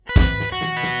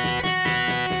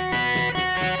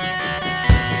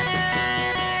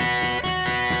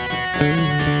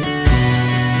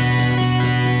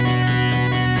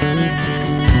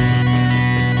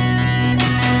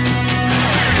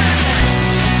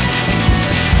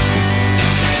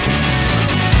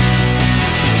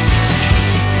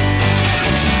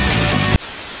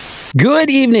Good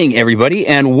evening, everybody,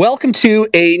 and welcome to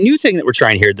a new thing that we're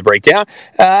trying here at the Breakdown.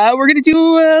 We're going to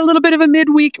do a little bit of a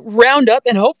midweek roundup,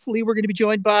 and hopefully, we're going to be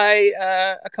joined by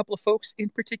a couple of folks in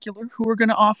particular who are going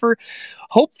to offer,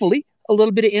 hopefully, a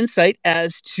little bit of insight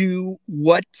as to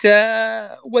what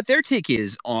their take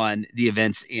is on the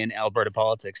events in Alberta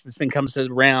politics. This thing comes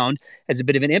around as a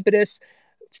bit of an impetus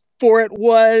for it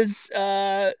was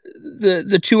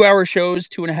the 2 hour shows,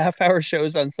 2.5 hour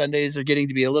shows on Sundays are getting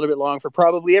to be a little bit long for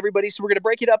probably everybody. So we're going to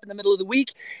break it up in the middle of the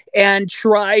week and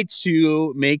try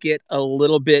to make it a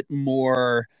little bit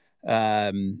more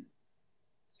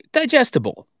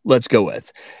digestible. Let's go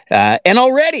with. And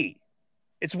already,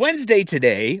 it's Wednesday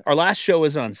today. Our last show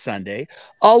is on Sunday.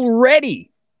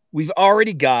 We've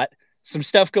already got some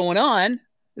stuff going on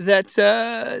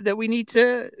that we need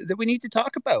to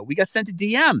talk about. We got sent a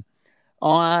DM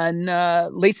on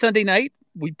late Sunday night.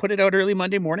 We put it out early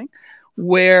Monday morning,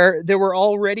 where there were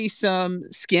already some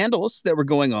scandals that were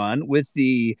going on with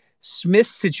the Smith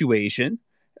situation.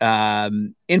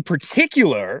 In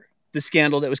particular, the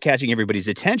scandal that was catching everybody's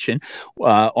attention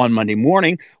on Monday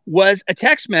morning was a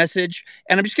text message.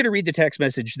 And I'm just going to read the text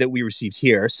message that we received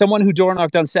here. Someone who door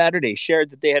knocked on Saturday shared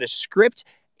that they had a script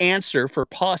answer for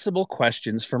possible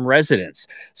questions from residents.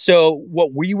 So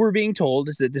what we were being told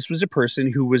is that this was a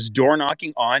person who was door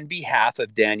knocking on behalf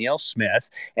of Danielle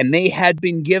Smith, and they had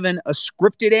been given a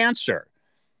scripted answer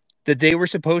that they were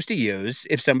supposed to use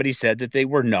if somebody said that they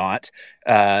were not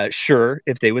sure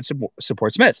if they would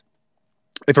support Smith.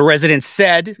 If a resident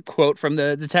said, quote from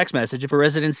the text message, if a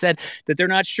resident said that they're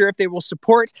not sure if they will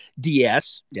support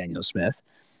DS, Danielle Smith,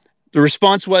 the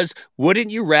response was,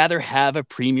 wouldn't you rather have a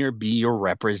premier be your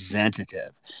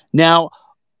representative? Now,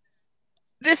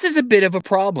 this is a bit of a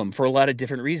problem for a lot of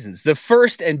different reasons. The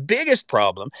first and biggest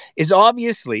problem is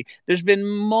obviously there's been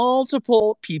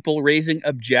multiple people raising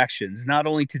objections, not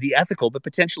only to the ethical, but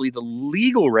potentially the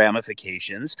legal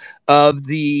ramifications of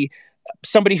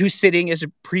somebody who's sitting as a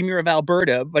premier of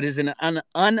Alberta, but is in an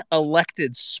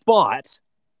unelected spot,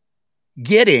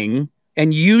 getting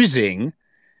and using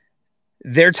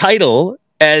their title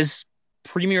as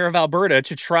Premier of Alberta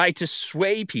to try to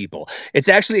sway people. It's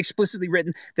actually explicitly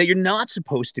written that you're not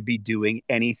supposed to be doing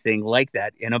anything like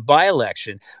that in a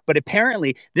by-election. But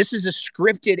apparently, this is a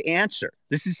scripted answer.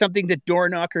 This is something that door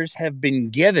knockers have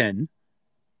been given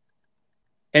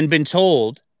and been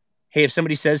told, hey, if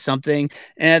somebody says something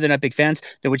and they're not big fans,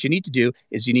 then what you need to do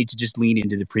is you need to just lean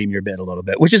into the premier bit a little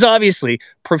bit, which is obviously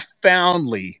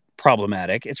profoundly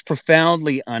problematic. It's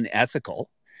profoundly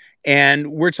unethical.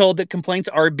 And we're told that complaints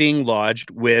are being lodged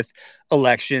with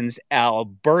Elections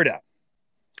Alberta.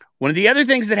 One of the other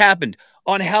things that happened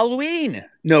on Halloween,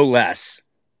 no less,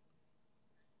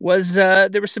 was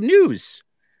there was some news.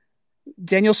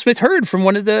 Danielle Smith heard from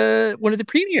one of the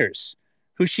premiers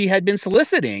who she had been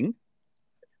soliciting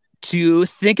to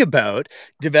think about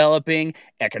developing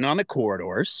economic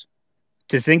corridors,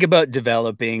 to think about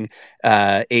developing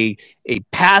a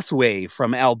pathway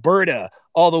from Alberta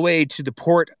all the way to the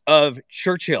Port of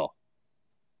Churchill.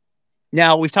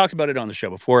 Now, we've talked about it on the show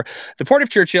before. The Port of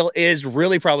Churchill is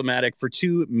really problematic for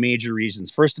two major reasons.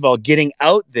 First of all, getting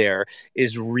out there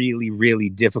is really, really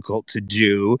difficult to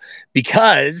do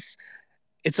because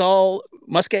it's all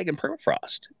muskeg and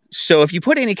permafrost. So if you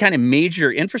put any kind of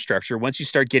major infrastructure, once you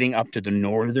start getting up to the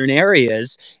northern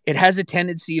areas, it has a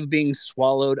tendency of being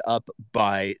swallowed up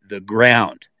by the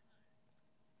ground.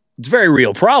 It's a very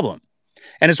real problem.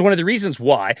 And it's one of the reasons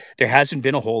why there hasn't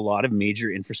been a whole lot of major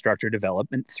infrastructure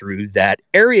development through that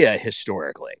area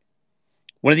historically.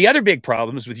 One of the other big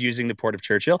problems with using the Port of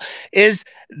Churchill is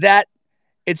that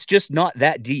it's just not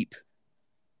that deep.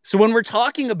 So when we're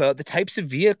talking about the types of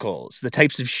vehicles, the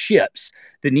types of ships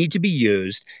that need to be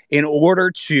used in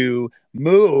order to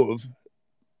move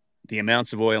the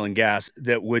amounts of oil and gas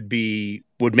that would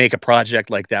make a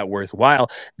project like that worthwhile,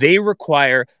 they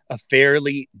require a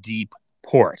fairly deep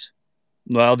port.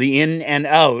 Well, the in and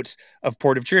out of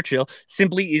Port of Churchill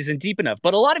simply isn't deep enough.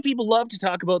 But a lot of people love to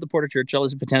talk about the Port of Churchill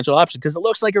as a potential option because it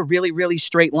looks like a really, really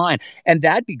straight line. And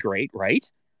that'd be great, right?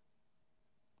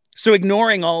 So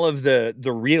ignoring all of the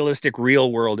realistic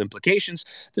real world implications,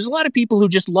 there's a lot of people who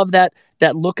just love that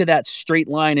look of that straight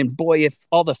line. And boy, if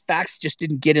all the facts just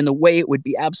didn't get in the way, it would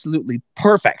be absolutely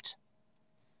perfect.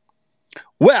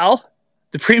 Well,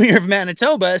 the Premier of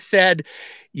Manitoba said,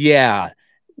 yeah,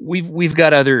 we've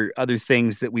got other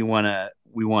things that we want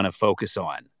to focus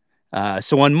on.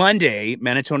 So on Monday,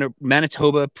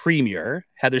 Manitoba Premier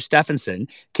Heather Stefanson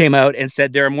came out and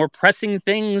said there are more pressing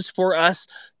things for us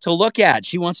to look at.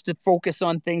 She wants to focus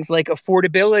on things like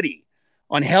affordability,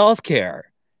 on healthcare,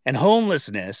 and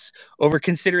homelessness over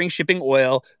considering shipping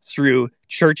oil through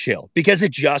Churchill because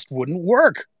it just wouldn't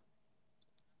work.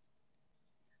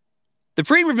 The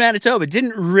Premier of Manitoba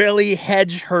didn't really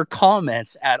hedge her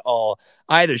comments at all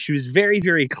either. She was very,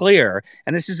 very clear.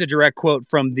 And this is a direct quote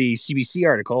from the CBC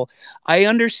article. I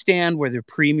understand where the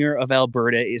Premier of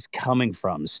Alberta is coming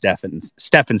from,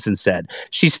 Stephenson said.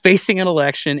 She's facing an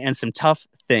election and some tough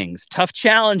things, tough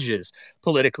challenges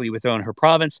politically within her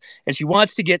province, and she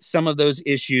wants to get some of those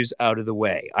issues out of the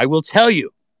way. I will tell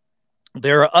you,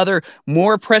 there are other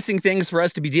more pressing things for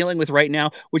us to be dealing with right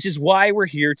now, which is why we're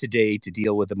here today to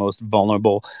deal with the most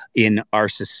vulnerable in our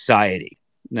society.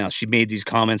 Now, she made these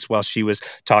comments while she was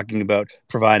talking about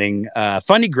providing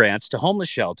funding grants to homeless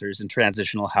shelters and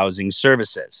transitional housing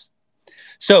services.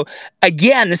 So,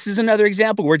 again, this is another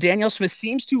example where Danielle Smith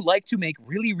seems to like to make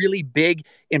really, really big,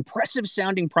 impressive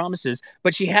sounding promises,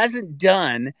 but she hasn't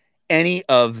done any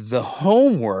of the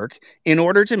homework in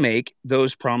order to make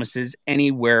those promises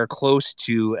anywhere close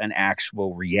to an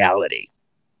actual reality.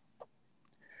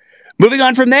 Moving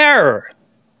on from there,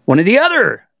 one of the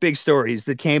other big stories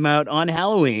that came out on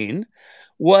Halloween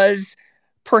was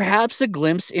perhaps a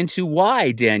glimpse into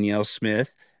why Danielle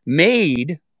Smith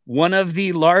made one of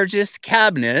the largest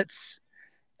cabinets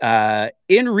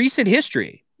in recent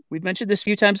history. We've mentioned this a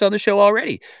few times on the show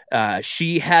already.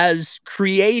 She has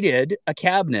created a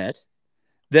cabinet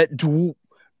that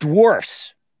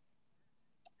dwarfs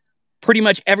pretty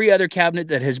much every other cabinet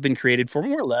that has been created for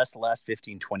more or less the last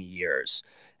 15, 20 years.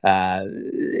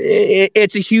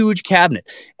 It's a huge cabinet.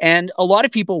 And a lot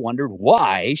of people wondered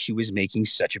why she was making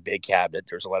such a big cabinet.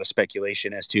 There's a lot of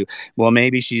speculation as to, well,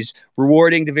 maybe she's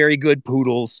rewarding the very good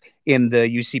poodles in the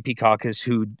UCP caucus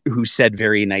who said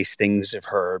very nice things of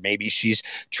her. Maybe she's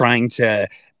trying to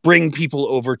bring people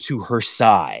over to her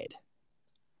side.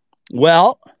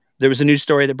 Well, there was a news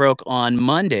story that broke on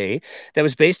Monday that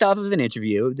was based off of an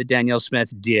interview that Danielle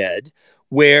Smith did,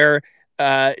 where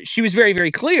she was very,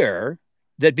 very clear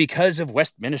that because of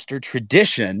Westminster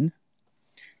tradition,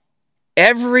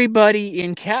 everybody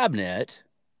in cabinet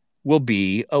will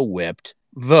be a whipped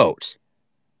vote.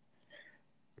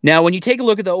 Now, when you take a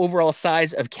look at the overall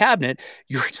size of cabinet,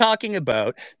 you're talking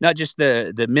about not just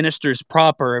the ministers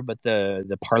proper, but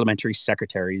the parliamentary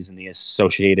secretaries and the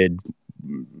associated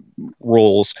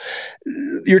roles.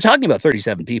 You're talking about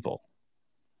 37 people.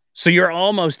 So you're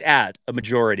almost at a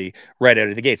majority right out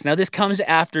of the gates. Now, this comes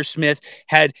after Smith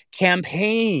had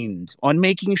campaigned on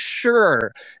making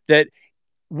sure that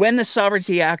when the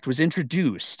Sovereignty Act was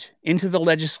introduced into the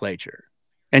legislature,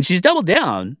 and she's doubled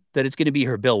down that it's going to be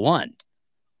her Bill 1.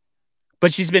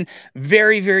 But she's been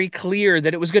very, very clear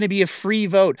that it was going to be a free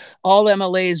vote. All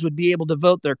MLAs would be able to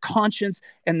vote their conscience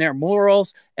and their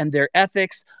morals and their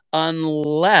ethics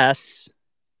unless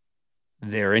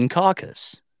they're in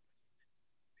caucus.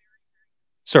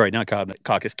 Sorry, not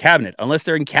caucus, cabinet, unless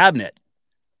they're in cabinet.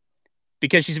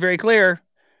 Because she's very clear,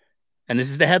 and this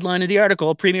is the headline of the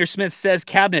article, Premier Smith says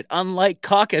cabinet, unlike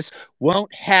caucus,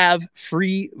 won't have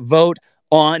free vote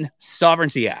on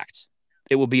Sovereignty Act.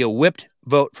 It will be a whipped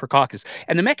vote for caucus.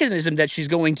 And the mechanism that she's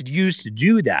going to use to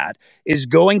do that is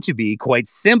going to be quite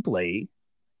simply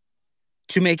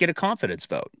to make it a confidence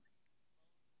vote.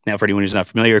 Now, for anyone who's not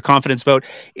familiar, a confidence vote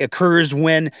occurs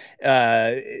when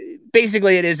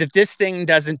basically it is if this thing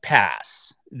doesn't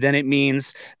pass, then it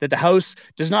means that the House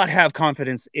does not have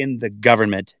confidence in the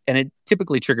government. And it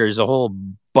typically triggers a whole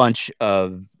bunch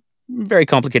of very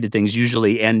complicated things,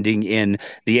 usually ending in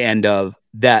the end of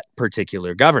that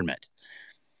particular government.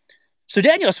 So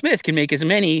Danielle Smith can make as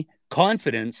many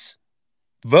confidence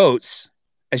votes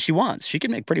as she wants. She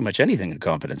can make pretty much anything a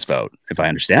confidence vote, if I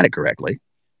understand it correctly.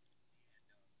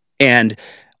 And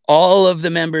all of the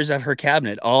members of her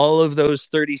cabinet, all of those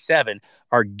 37,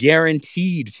 are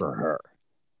guaranteed for her.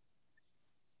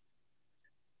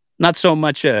 Not so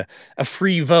much a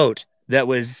free vote that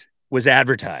was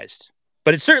advertised,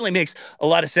 but it certainly makes a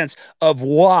lot of sense of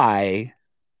why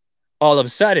all of a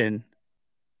sudden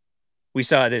we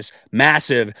saw this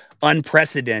massive,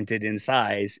 unprecedented in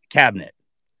size cabinet.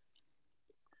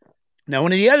 Now,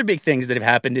 one of the other big things that have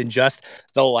happened in just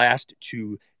the last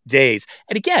 2 days,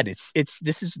 and again,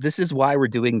 this is why we're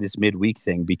doing this midweek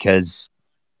thing, because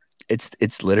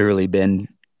it's literally been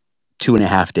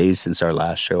 2.5 days since our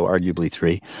last show, arguably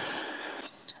 3.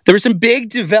 There were some big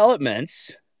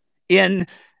developments in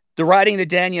the riding that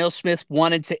Danielle Smith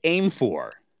wanted to aim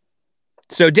for.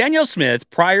 So Danielle Smith,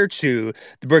 prior to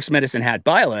the Brooks Medicine Hat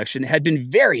by-election, had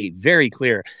been very, very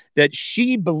clear that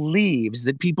she believes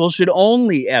that people should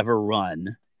only ever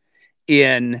run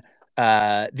in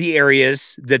the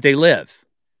areas that they live.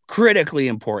 Critically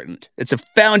important. It's a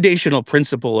foundational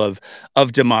principle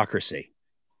of democracy.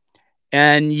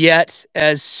 And yet,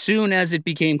 as soon as it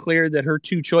became clear that her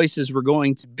two choices were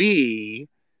going to be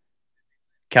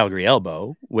Calgary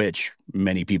Elbow, which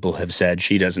many people have said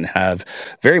she doesn't have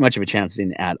very much of a chance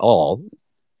in at all,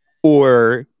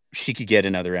 or she could get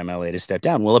another MLA to step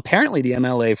down. Well, apparently the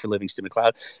MLA for Livingston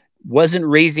McLeod wasn't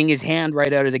raising his hand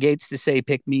right out of the gates to say,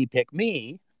 pick me, pick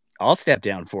me. I'll step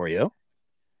down for you.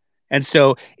 And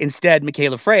so instead,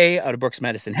 Michaela Frey out of Brooks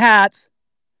Medicine Hat,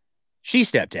 she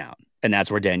stepped down. And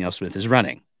that's where Danielle Smith is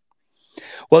running.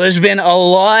 Well, there's been a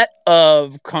lot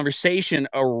of conversation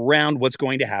around what's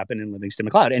going to happen in Livingston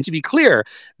McLeod. And to be clear,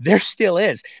 there still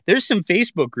is. There's some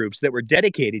Facebook groups that were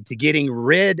dedicated to getting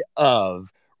rid of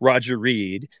Roger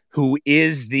Reed, who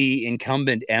is the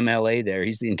incumbent MLA there.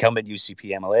 He's the incumbent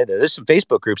UCP MLA there. There's some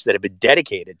Facebook groups that have been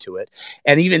dedicated to it.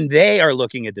 And even they are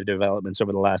looking at the developments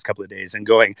over the last couple of days and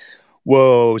going,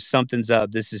 whoa, something's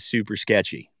up. This is super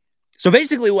sketchy. So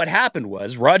basically what happened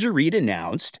was Roger Reed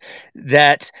announced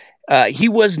that he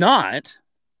was not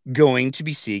going to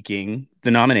be seeking the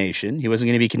nomination. He wasn't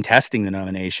going to be contesting the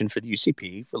nomination for the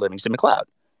UCP for Livingston McLeod.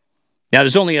 Now,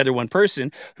 there's only other one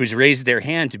person who's raised their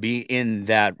hand to be in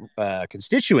that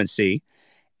constituency,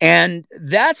 and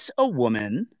that's a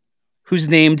woman who's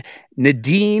named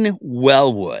Nadine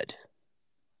Wellwood.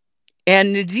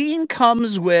 And Nadine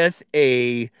comes with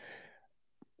a,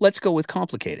 let's go with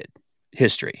complicated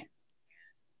history.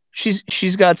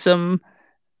 She's got some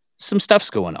stuff's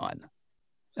going on.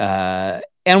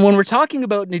 And when we're talking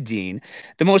about Nadine,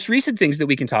 the most recent things that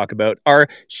we can talk about are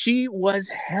she was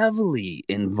heavily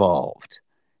involved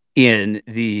in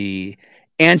the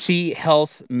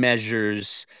anti-health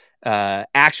measures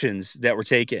actions that were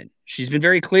taken. She's been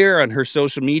very clear on her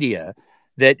social media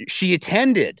that she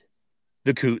attended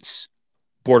the Coutts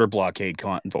border blockade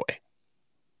convoy.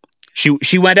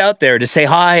 She went out there to say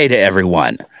hi to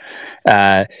everyone.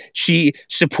 She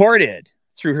supported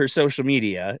through her social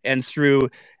media and through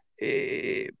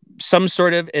some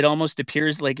sort of, it almost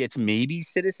appears like it's maybe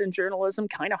citizen journalism,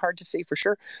 kind of hard to say for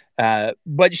sure.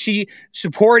 But she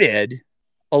supported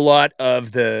a lot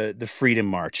of the freedom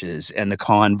marches and the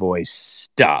convoy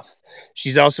stuff.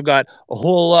 She's also got a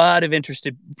whole lot of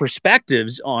interested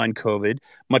perspectives on COVID,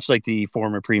 much like the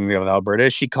former Premier of Alberta.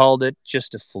 She called it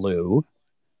just a flu.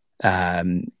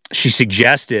 She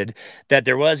suggested that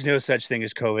there was no such thing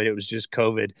as COVID. It was just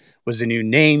COVID was a new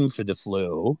name for the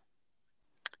flu.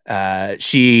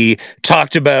 She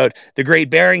talked about the Great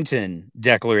Barrington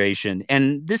Declaration.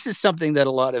 And this is something that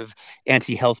a lot of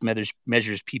anti-health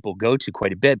measures people go to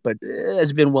quite a bit, but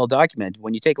has been well documented.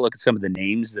 When you take a look at some of the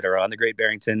names that are on the Great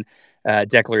Barrington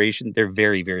Declaration, they're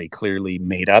very, very clearly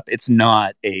made up. It's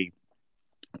not a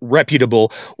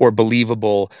reputable or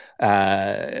believable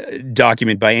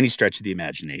document by any stretch of the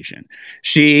imagination.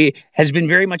 She has been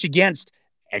very much against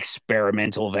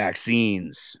experimental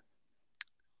vaccines.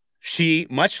 She,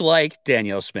 much like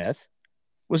Danielle Smith,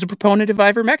 was a proponent of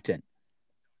ivermectin.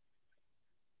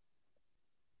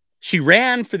 She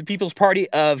ran for the People's Party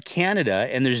of Canada,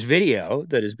 and there's video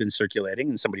that has been circulating,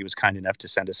 and somebody was kind enough to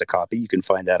send us a copy. You can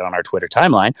find that on our Twitter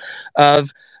timeline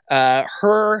of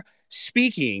her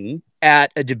speaking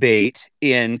at a debate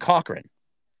in Cochrane.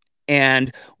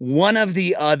 And one of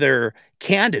the other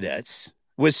candidates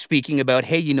was speaking about,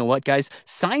 hey, you know what, guys?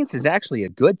 Science is actually a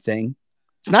good thing.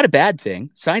 It's not a bad thing.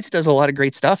 Science does a lot of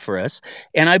great stuff for us.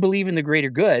 And I believe in the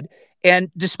greater good.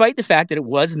 And despite the fact that it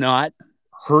was not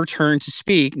her turn to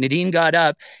speak, Nadine got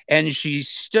up and she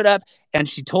stood up and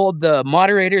she told the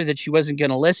moderator that she wasn't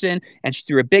going to listen, and she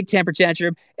threw a big temper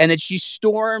tantrum, and then she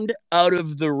stormed out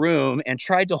of the room and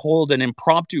tried to hold an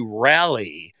impromptu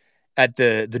rally at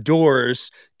the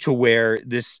doors to where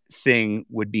this thing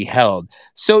would be held.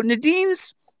 So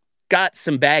Nadine's got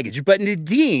some baggage, but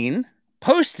Nadine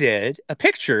posted a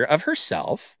picture of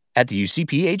herself at the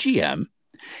UCP AGM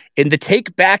in the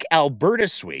Take Back Alberta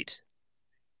suite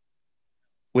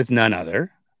with none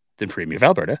other than Premier of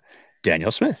Alberta,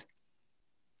 Danielle Smith.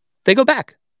 They go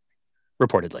back,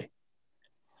 reportedly.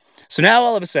 So now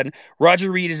all of a sudden, Roger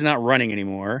Reed is not running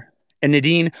anymore. And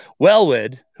Nadine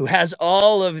Wellwood, who has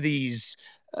all of these,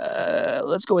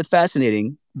 let's go with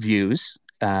fascinating views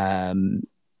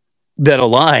that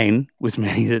align with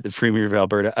many that the Premier of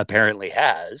Alberta apparently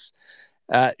has,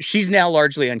 she's now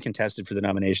largely uncontested for the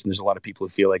nomination. There's a lot of people who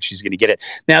feel like she's going to get it.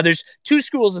 Now, there's two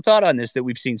schools of thought on this that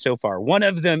we've seen so far. One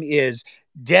of them is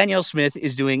Danielle Smith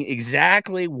is doing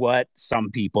exactly what some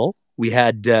people, we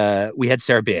had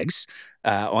Sarah Biggs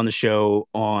on the show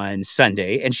on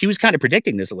Sunday, and she was kind of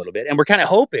predicting this a little bit, and we're kind of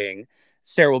hoping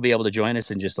Sarah will be able to join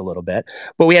us in just a little bit.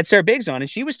 But we had Sarah Biggs on, and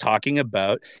she was talking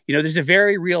about, there's a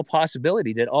very real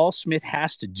possibility that all Smith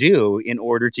has to do in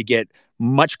order to get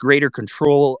much greater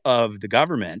control of the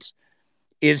government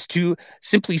is to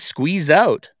simply squeeze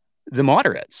out the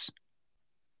moderates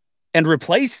and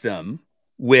replace them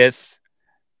with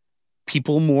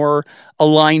people more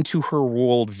aligned to her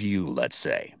worldview, let's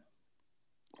say.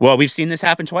 Well, we've seen this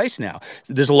happen twice now.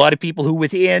 There's a lot of people who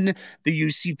within the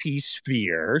UCP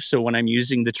sphere, so when I'm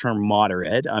using the term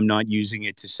moderate, I'm not using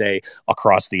it to say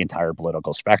across the entire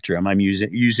political spectrum. I'm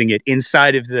using it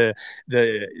inside of the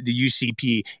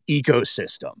UCP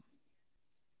ecosystem.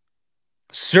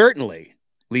 Certainly,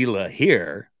 Leela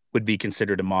here would be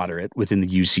considered a moderate within the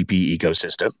UCP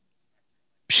ecosystem.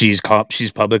 She's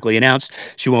publicly announced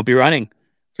she won't be running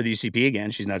for the UCP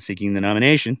again. She's not seeking the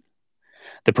nomination.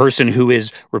 The person who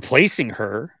is replacing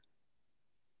her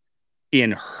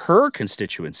in her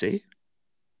constituency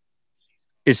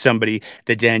is somebody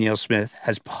that Danielle Smith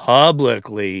has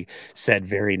publicly said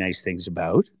very nice things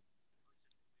about.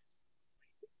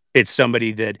 It's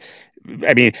somebody that,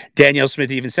 I mean, Danielle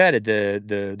Smith even said at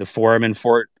the forum in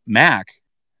Fort Mac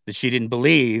that she didn't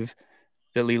believe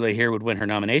that Leela here would win her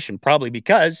nomination, probably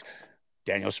because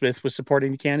Danielle Smith was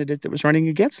supporting the candidate that was running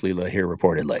against Leela here,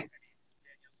 reportedly.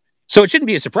 So it shouldn't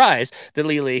be a surprise that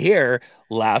Leela here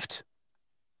left.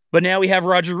 But now we have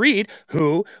Roger Reed,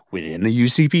 who, within the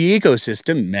UCP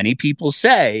ecosystem, many people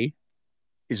say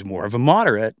is more of a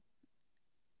moderate.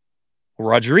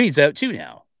 Roger Reed's out too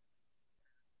now.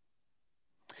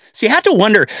 So you have to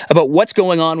wonder about what's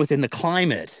going on within the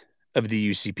climate of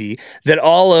the UCP that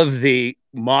all of the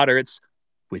moderates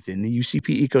within the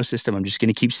UCP ecosystem, I'm just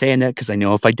going to keep saying that because I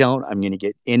know if I don't, I'm going to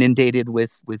get inundated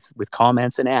with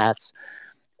comments and ads.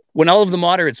 When all of the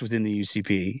moderates within the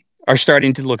UCP are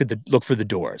starting to look for the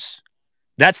doors,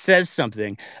 that says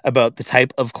something about the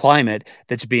type of climate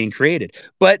that's being created.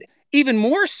 But even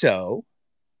more so,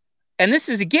 and this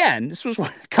was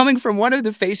coming from one of the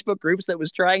Facebook groups that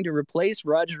was trying to replace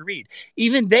Roger Reed.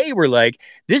 Even they were like,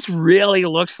 this really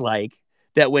looks like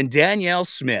that when Danielle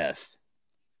Smith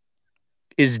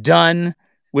is done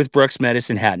with Brooks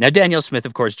Medicine Hat. Now, Danielle Smith,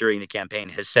 of course, during the campaign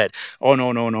has said, oh,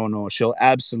 no. She'll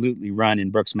absolutely run in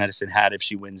Brooks Medicine Hat if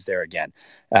she wins there again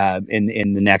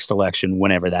in the next election,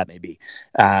 whenever that may be.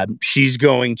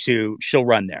 She'll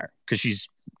run there because she's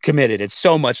committed. It's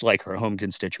so much like her home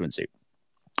constituency.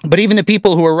 But even the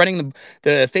people who are running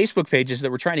the Facebook pages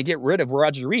that were trying to get rid of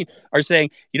Roger Reed are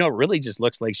saying, it really just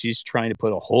looks like she's trying to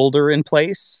put a holder in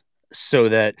place so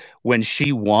that when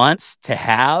she wants to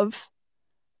have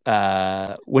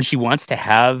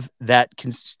that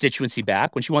constituency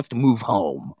back, when she wants to move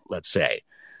home, let's say,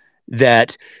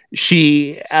 that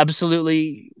she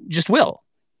absolutely just will.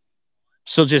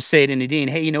 She'll just say to Nadine,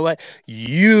 hey, you know what?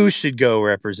 You should go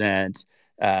represent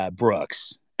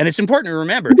Brooks. And it's important to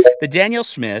remember that Danielle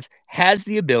Smith has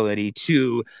the ability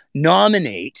to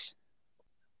nominate,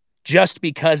 just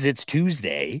because it's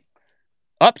Tuesday,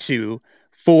 up to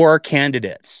 4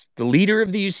 candidates. The leader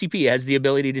of the UCP has the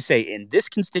ability to say, in this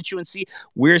constituency,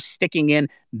 we're sticking in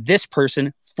this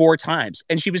person 4 times.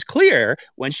 And she was clear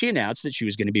when she announced that she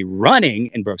was going to be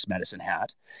running in Brooks Medicine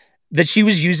Hat that she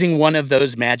was using one of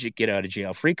those magic get out of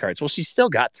jail free cards. Well, she's still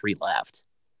got 3 left.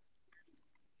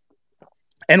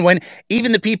 And when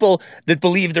even the people that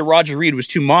believe that Roger Reed was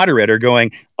too moderate are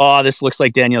going, oh, this looks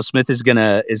like Danielle Smith is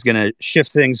gonna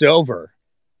shift things over.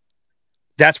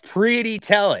 That's pretty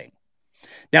telling.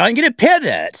 Now I'm going to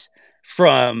pivot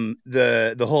from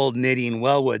the whole Nadine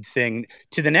Wellwood thing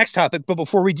to the next topic. But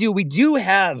before we do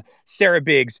have Sarah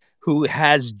Biggs, who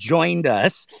has joined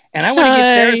us. And I want to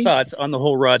get Sarah's thoughts on the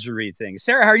whole Roger Reed thing.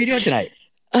 Sarah, how are you doing tonight?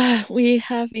 We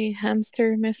have a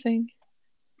hamster missing.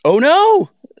 Oh, no.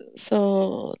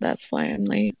 So that's why I'm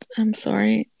late. I'm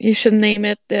sorry. You should name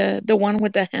it the one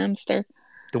with the hamster.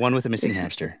 The one with the missing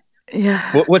hamster.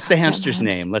 Yeah. What's the hamster's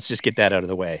name? Let's just get that out of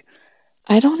the way.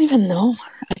 I don't even know.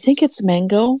 I think it's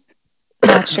Mango.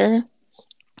 Not sure.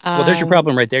 Well, there's your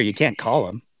problem right there. You can't call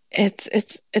him.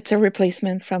 It's a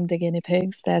replacement from the guinea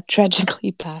pigs that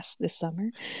tragically passed this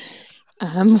summer.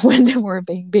 When they were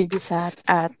being babysat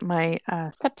at my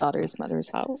stepdaughter's mother's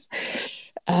house.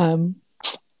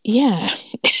 Yeah.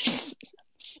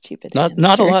 Stupid.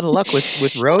 Not a lot of luck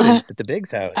with rodents at the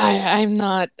Biggs house. I'm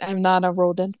not a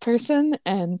rodent person,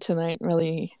 and tonight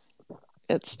really,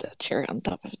 it's the cherry on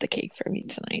top of the cake for me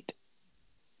tonight.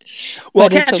 Well,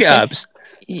 catch up.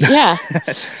 Yeah,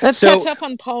 let's catch up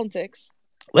on politics.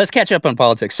 Let's catch up on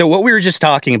politics. So what we were just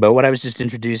talking about, what I was just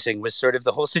introducing, was sort of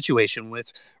the whole situation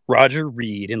with Roger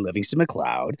Reed and Livingston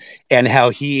McLeod, and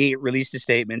how he released a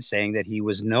statement saying that he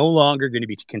was no longer going to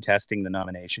be contesting the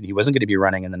nomination. He wasn't going to be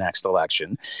running in the next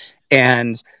election.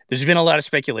 And there's been a lot of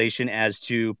speculation as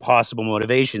to possible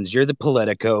motivations. You're the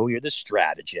politico, you're the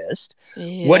strategist.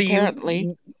 Yeah,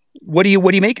 apparently. What do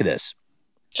you make of this?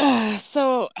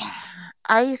 So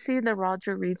I see the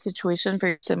Roger Reed situation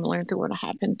very similar to what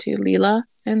happened to Leela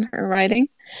in her writing.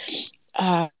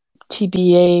 Uh,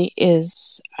 TBA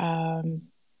is, you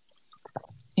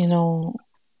know,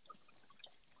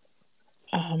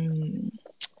 um,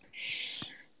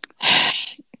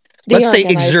 they Let's say organized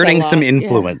a exerting some lot. Yeah,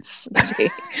 influence. they,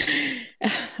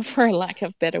 for lack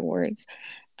of better words.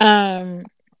 Um,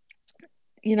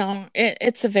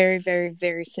 it's a very, very,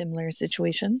 very similar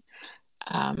situation.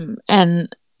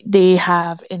 And they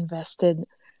have invested,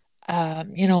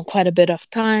 quite a bit of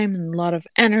time and a lot of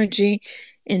energy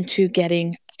into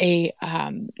getting a,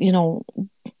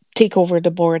 take over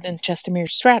the board in Chestermere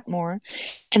Strathmore.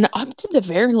 And up to the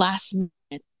very last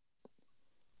minute,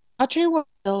 Audrey was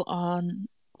still on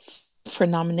for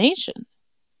nomination.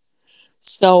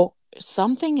 So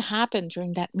something happened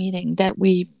during that meeting that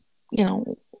you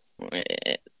know,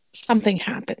 something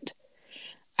happened.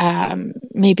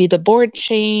 Maybe the board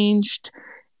changed.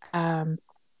 Um,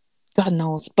 God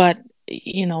knows, but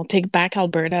Take Back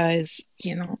Alberta is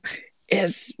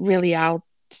really out.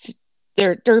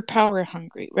 They're power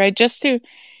hungry, right? Just to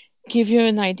give you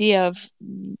an idea of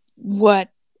what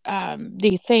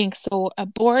they think. So a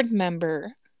board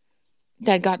member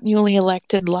that got newly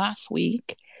elected last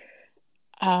week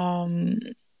um,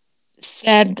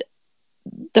 said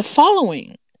the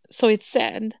following. So it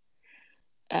said,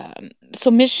 so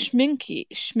Miss Shimke,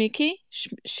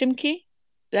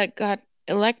 that got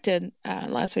elected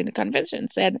last week in the convention,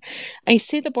 said, I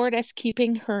see the board as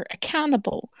keeping her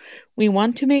accountable. We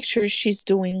want to make sure she's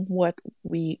doing what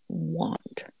we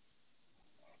want.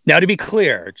 Now, to be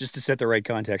clear, just to set the right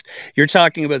context, you're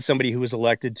talking about somebody who was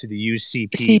elected to the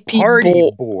UCP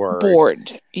party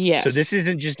board. Yes. So this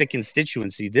isn't just a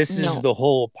constituency. This No. is the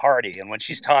whole party. And when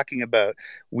she's talking about,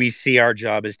 we see our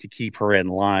job is to keep her in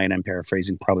line, I'm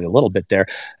paraphrasing probably a little bit there,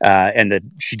 and that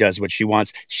she does what she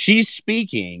wants. She's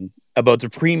speaking about the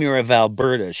Premier of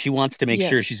Alberta. She wants to make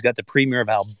sure she's got the Premier of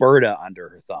Alberta under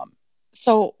her thumb.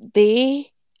 So they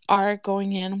are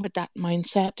going in with that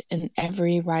mindset in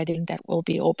every riding that will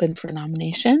be open for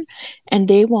nomination, and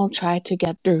they will try to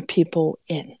get their people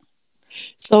in.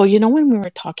 So, when we were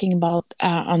talking about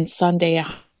on Sunday,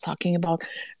 talking about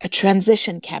a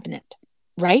transition cabinet,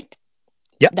 right?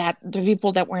 Yeah. That the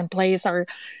people that were in place are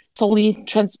solely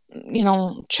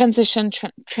transition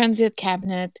transit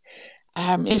cabinet.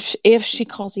 If she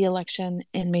calls the election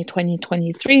in May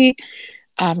 2023,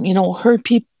 her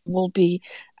people will be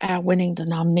winning the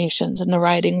nominations in the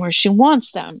riding where she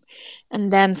wants them.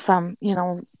 And then some,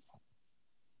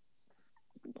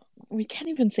 we can't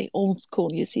even say old school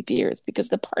UCPers because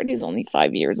the party is only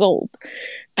 5 years old.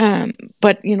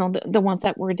 But the ones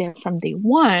that were there from day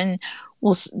one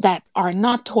that are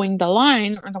not towing the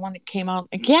line are the one that came out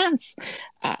against,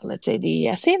 let's say, the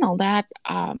ESA and all that.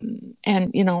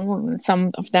 And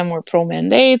some of them were pro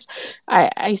mandates.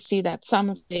 I see that some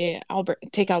of the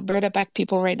Take Alberta Back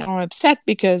people right now are upset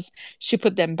because she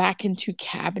put them back into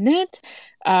cabinet.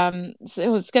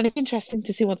 So it's going to be interesting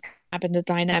to see what's going to happen, the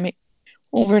dynamic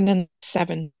over the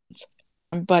 7 months.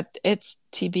 But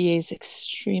TBA is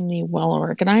extremely well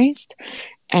organized,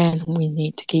 and we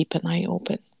need to keep an eye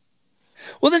open.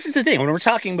 Well, this is the thing. When we're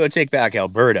talking about Take Back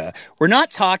Alberta, we're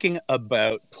not talking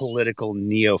about political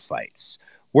neophytes.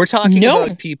 We're talking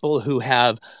about people who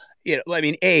have,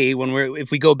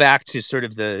 if we go back to sort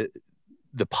of the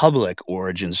public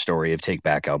origin story of Take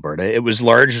Back Alberta, it was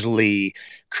largely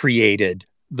created,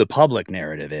 the public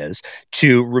narrative is,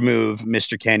 to remove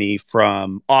Mr. Kenney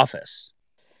from office.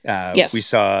 Yes. We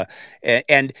saw,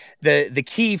 and the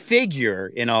key figure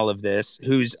in all of this,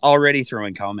 who's already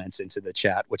throwing comments into the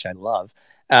chat, which I love,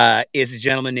 is a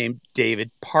gentleman named David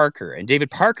Parker. And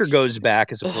David Parker goes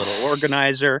back as a political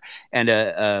organizer and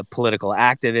a political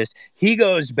activist. He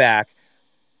goes back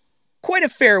quite a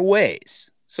fair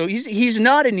ways. So he's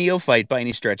not a neophyte by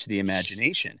any stretch of the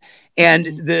imagination. And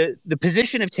the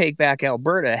position of Take Back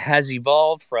Alberta has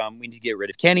evolved from, we need to get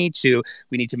rid of Kenney, to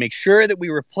we need to make sure that we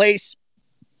replace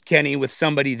Kenney with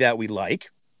somebody that we like.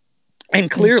 And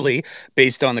clearly,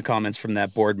 based on the comments from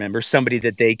that board member, somebody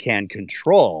that they can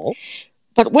control.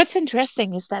 But what's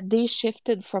interesting is that they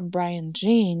shifted from Brian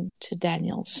Jean to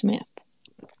Danielle Smith.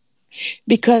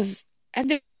 Because at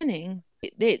the beginning,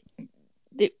 they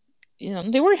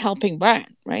were helping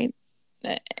Brian, right?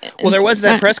 Well, there was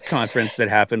that press conference that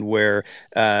happened where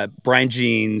Brian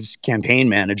Jean's campaign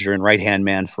manager and right-hand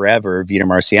man forever, Vito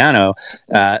Marciano,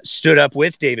 stood up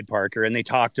with David Parker, and they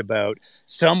talked about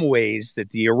some ways that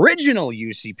the original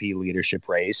UCP leadership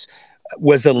race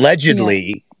was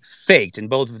allegedly faked, and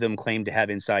both of them claimed to have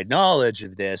inside knowledge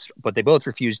of this, but they both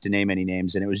refused to name any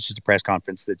names, and it was just a press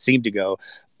conference that seemed to go,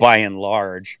 by and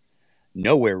large,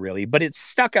 nowhere really, but it's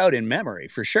stuck out in memory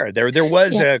for sure. There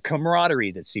was Yeah, a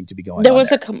camaraderie that seemed to be going there on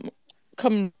was a there.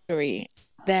 camaraderie.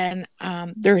 Then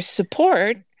their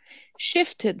support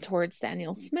shifted towards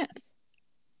Danielle Smith.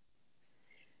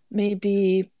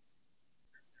 Maybe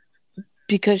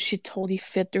because she totally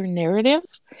fit their narrative.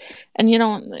 And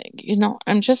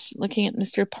I'm just looking at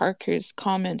Mr. Parker's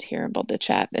comment here about the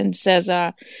chat and says,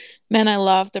 man, I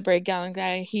love the breakdown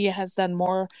guy. He has done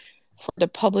more for the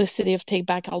publicity of Take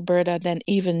Back Alberta than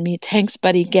even me. Thanks,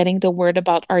 buddy. Getting the word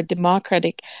about our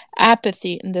democratic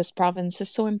apathy in this province is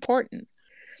so important.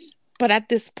 But at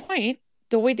this point,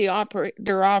 the way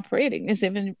they're operating is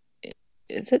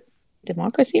it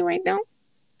democracy right now?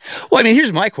 Well, I mean,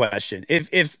 here's my question: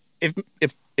 if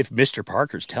Mr.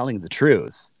 Parker's telling the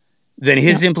truth, then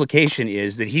his Yeah. implication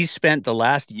is that he's spent the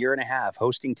last year and a half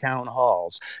hosting town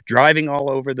halls, driving all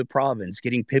over the province,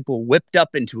 getting people whipped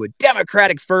up into a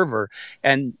democratic fervor,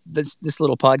 and this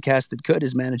little podcast that could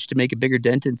has managed to make a bigger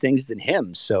dent in things than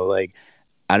him. So, like,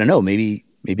 I don't know, maybe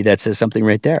that says something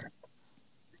right there.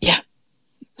 Yeah.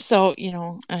 So,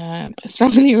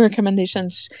 strongly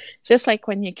recommendations, just like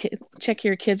when you check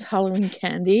your kids' Halloween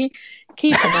candy,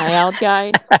 keep an eye out,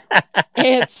 guys.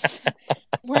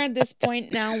 We're at this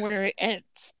point now where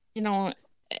it's, the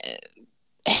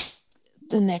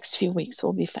next few weeks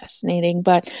will be fascinating.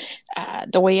 But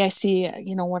the way I see,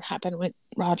 what happened with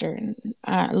Roger and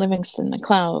Livingston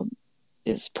McLeod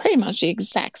is pretty much the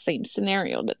exact same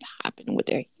scenario that happened with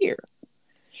their here.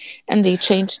 And they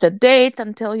changed the date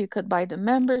until you could buy the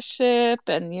membership,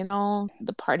 and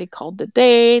the party called the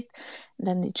date, and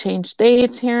then they changed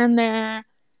dates here and there,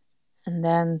 and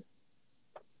then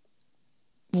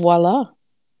voila,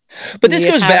 But this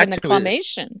goes have back an to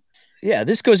acclamation. Yeah,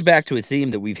 this goes back to a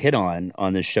theme that we've hit on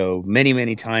the show many,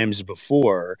 many times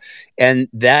before, and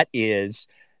that is,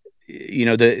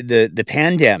 the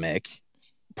pandemic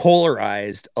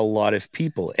polarized a lot of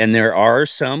people, and there are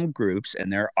some groups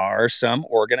and there are some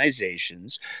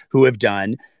organizations who have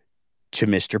done, to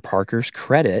Mr. Parker's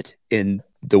credit, in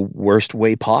the worst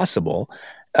way possible,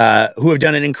 who have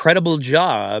done an incredible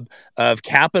job of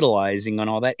capitalizing on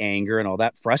all that anger and all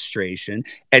that frustration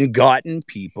and gotten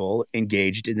people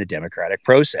engaged in the democratic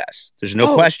process. There's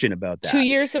no Oh, question about 2 that.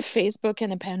 years of Facebook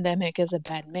and a pandemic is a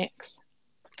bad mix.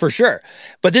 For sure.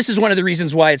 But this is one of the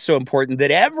reasons why it's so important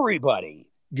that everybody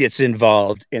gets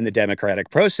involved in the democratic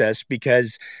process,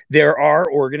 because there are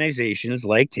organizations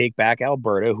like Take Back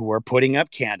Alberta who are putting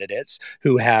up candidates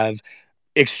who have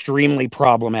extremely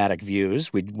problematic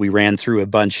views. We ran through a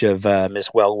bunch of Miss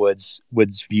Wellwood's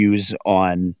views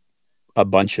on a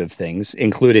bunch of things,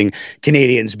 including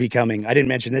Canadians becoming, I didn't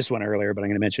mention this one earlier, but I'm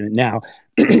going to mention it now.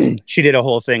 She did a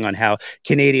whole thing on how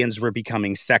Canadians were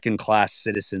becoming second class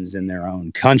citizens in their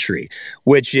own country,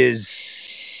 which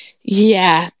is.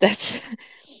 Yeah, that's.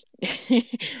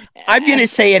 I'm going to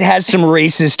say it has some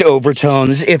racist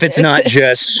overtones if it's not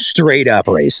just straight up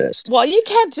racist. Well, you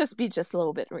can't just be just a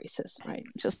little bit racist, right?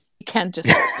 You can't just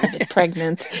be a little bit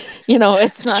pregnant.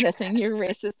 It's not a thing. You're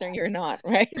racist or you're not,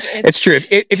 right? It's true.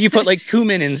 If you put like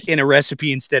cumin in a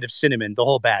recipe instead of cinnamon, the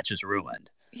whole batch is ruined.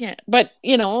 Yeah, but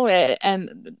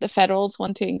and the federals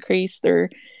want to increase their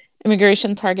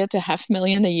immigration target to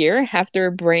 500,000 a year. Have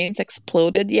their brains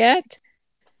exploded yet?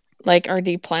 Like, are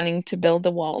they planning to build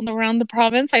a wall around the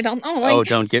province? I don't know. Like,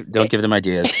 don't give them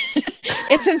ideas.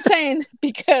 It's insane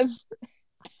because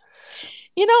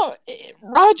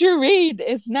Roger Reid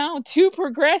is now too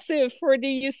progressive for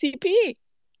the UCP.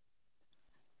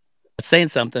 It's saying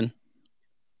something.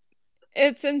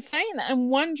 It's insane. I'm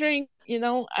wondering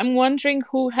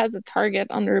who has a target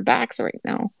on their backs right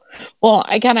now. Well,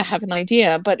 I kind of have an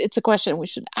idea, but it's a question we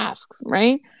should ask,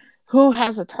 right? Who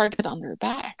has a target on their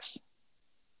backs?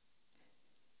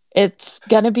 It's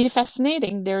going to be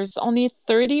fascinating. There's only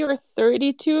 30 or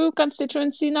 32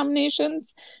 constituency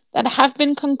nominations that have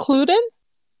been concluded.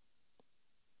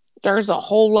 There's a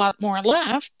whole lot more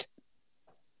left.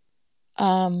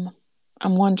 I'm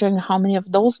wondering how many of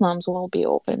those noms will be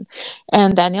open.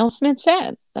 And Danielle Smith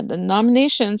said that the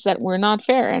nominations that were not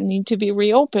fair and need to be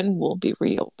reopened will be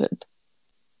reopened.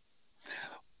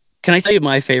 Can I tell you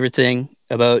my favorite thing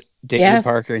about David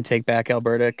Parker and Take Back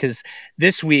Alberta? Because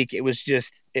this week it was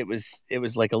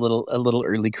like a little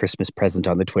early Christmas present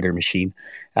on the Twitter machine.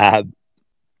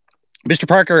 Mr.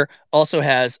 Parker also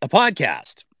has a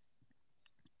podcast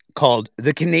called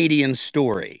The Canadian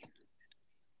Story,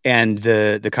 and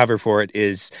the cover for it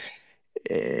is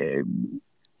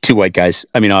two white guys.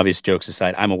 I mean, obvious jokes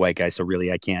aside, I'm a white guy, so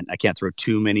really I can't throw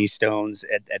too many stones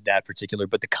at that particular.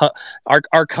 But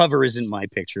our cover isn't my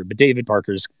picture, but David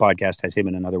Parker's podcast has him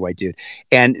and another white dude,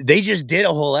 and they just did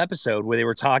a whole episode where they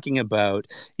were talking about,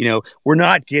 we're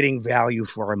not getting value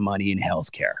for our money in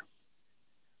healthcare.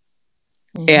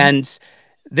 Mm-hmm. And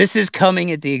this is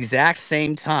coming at the exact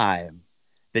same time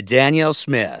that Danielle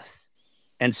Smith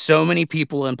and so many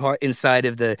people inside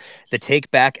of the Take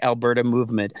Back Alberta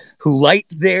movement who light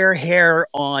their hair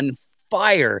on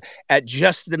fire at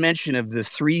just the mention of the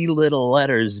three little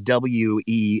letters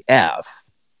WEF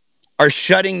are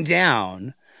shutting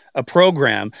down a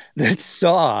program that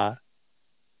saw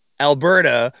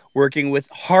Alberta working with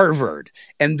Harvard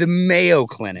and the Mayo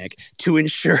Clinic to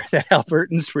ensure that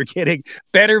Albertans were getting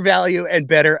better value and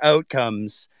better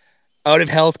outcomes out of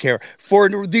healthcare, for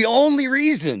the only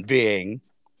reason being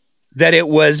that it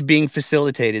was being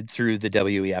facilitated through the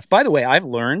WEF. By the way, I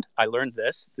learned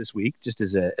this week, just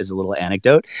as a little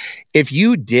anecdote. If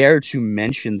you dare to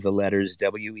mention the letters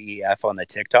WEF on the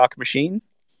TikTok machine,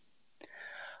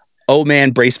 oh man,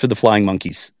 brace for the flying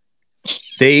monkeys.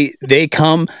 They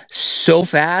come so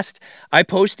fast. I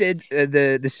posted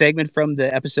the segment from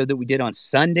the episode that we did on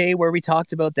Sunday where we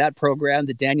talked about that program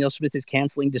that Danielle Smith is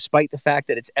canceling, despite the fact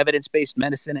that it's evidence-based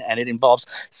medicine and it involves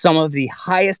some of the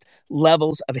highest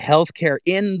levels of healthcare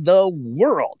in the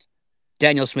world.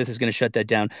 Danielle Smith is going to shut that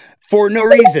down for no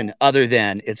reason other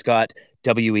than it's got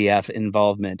WEF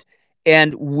involvement.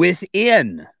 And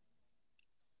within,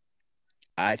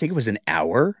 I think it was an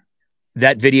hour,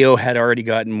 that video had already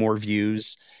gotten more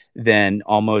views than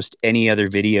almost any other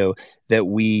video that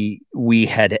we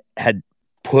had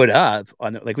put up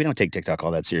on. Like, we don't take TikTok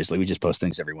all that seriously. We just post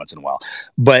things every once in a while,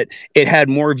 but it had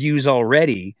more views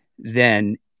already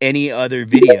than any other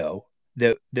video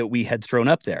that we had thrown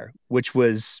up there, which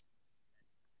was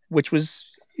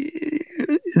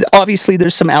obviously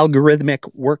there's some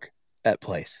algorithmic work at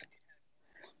place.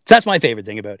 So that's my favorite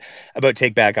thing about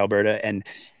Take Back Alberta and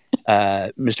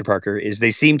Mr. Parker, is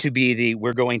they seem to be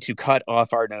we're going to cut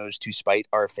off our nose to spite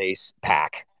our face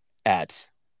pack at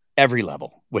every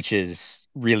level, which is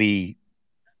really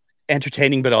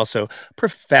entertaining, but also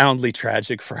profoundly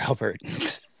tragic for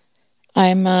Albertans.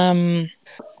 I'm,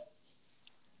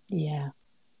 yeah.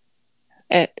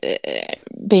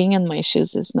 Being in my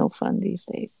shoes is no fun these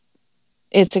days.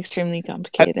 It's extremely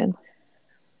complicated.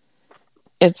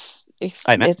 It's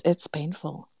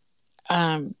painful.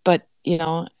 But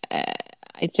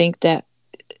I think that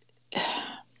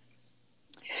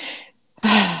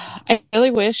I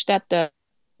really wish that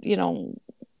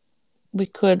we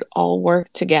could all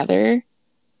work together.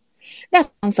 That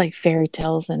sounds like fairy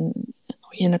tales and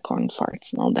unicorn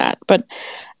farts and all that. But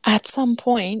at some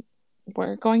point,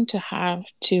 we're going to have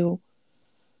to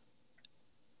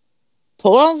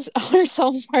pull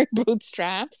ourselves by our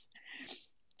bootstraps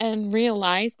and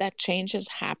realize that change is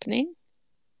happening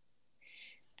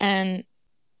and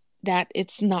that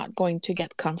it's not going to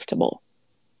get comfortable.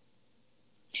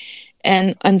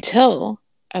 And until,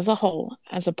 as a whole,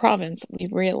 as a province, we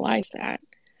realize that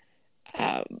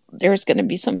there's going to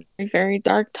be some very, very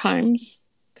dark times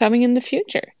coming in the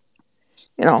future.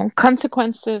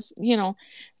 Consequences,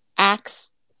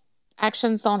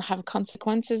 actions don't have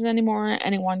consequences anymore.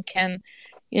 Anyone can,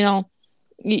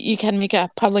 you can make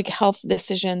a public health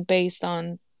decision based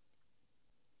on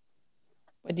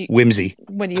whimsy.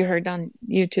 What you heard on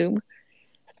YouTube.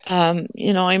 I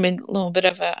made a little bit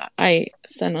of I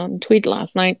sent a tweet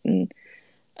last night, and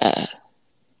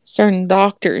certain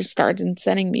doctors started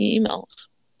sending me emails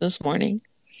this morning.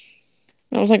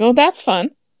 And I was like, oh, that's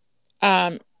fun.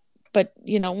 But,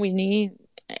 we need,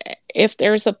 if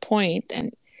there's a point,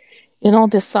 and,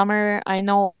 this summer, I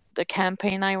know the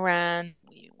campaign I ran,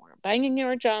 we were banging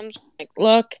your drums, like,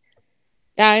 look,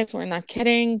 guys, we're not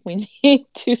kidding. We need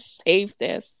to save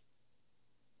this.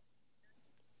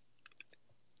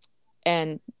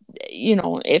 And,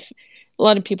 if a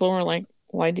lot of people were like,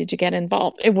 why did you get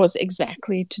involved? It was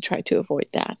exactly to try to avoid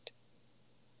that.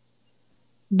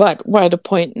 But we're at a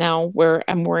point now where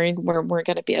I'm worried where we're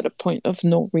going to be at a point of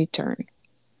no return.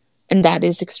 And that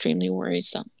is extremely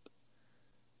worrisome.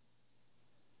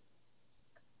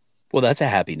 Well, that's a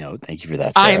happy note. Thank you for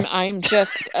that, Sarah. I'm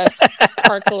just a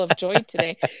sparkle of joy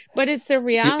today. But it's the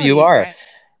reality. You are. Right?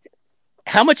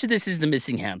 How much of this is the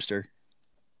missing hamster?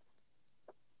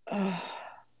 5%.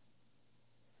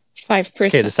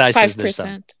 Okay, the size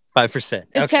 5%. 5%.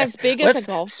 It's as big as a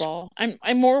golf ball.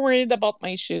 I'm more worried about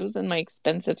my shoes and my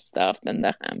expensive stuff than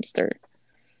the hamster.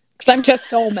 Because I'm just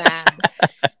so mad.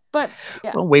 But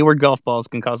yeah. Well, wayward golf balls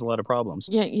can cause a lot of problems.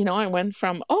 Yeah, I went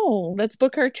from, let's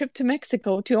book our trip to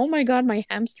Mexico to, oh my God, my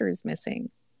hamster is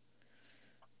missing.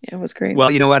 It was great. Well,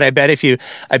 you know what? I bet if you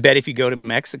go to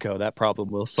Mexico, that problem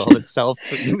will solve itself.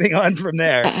 Moving on from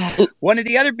there, one of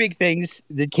the other big things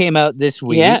that came out this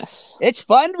week, yes, it's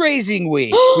fundraising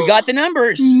week. We got the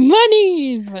numbers.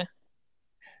 Monies.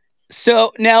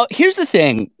 So now here's the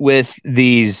thing with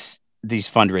these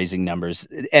fundraising numbers,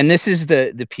 and this is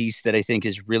the piece that I think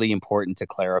is really important to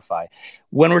clarify.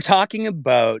 When we're talking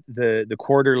about the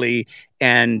quarterly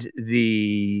and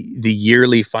the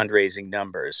yearly fundraising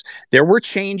numbers, there were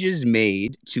changes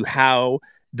made to how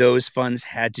those funds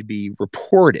had to be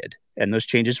reported, and those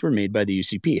changes were made by the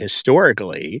UCP.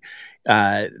 Historically,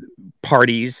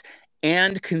 parties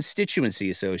and constituency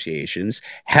associations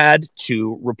had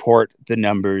to report the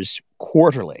numbers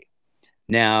quarterly.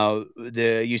 Now,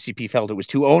 the UCP felt it was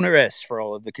too onerous for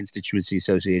all of the constituency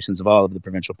associations of all of the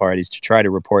provincial parties to try to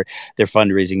report their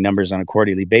fundraising numbers on a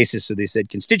quarterly basis. So they said,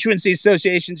 constituency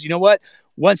associations, you know what?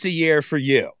 Once a year for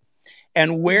you.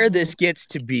 And where this gets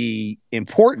to be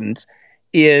important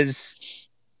is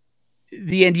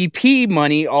the NDP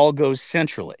money all goes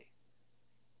centrally.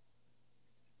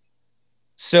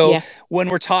 So when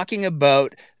we're talking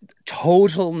about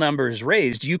total numbers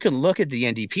raised, you can look at the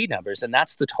NDP numbers, and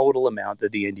that's the total amount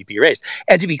that the NDP raised.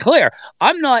 And to be clear,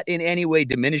 I'm not in any way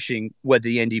diminishing what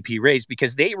the NDP raised,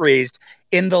 because they raised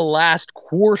in the last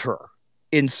quarter,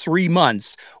 in 3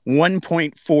 months,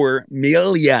 1.4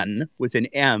 million with an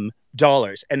M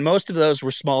dollars. And most of those were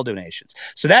small donations.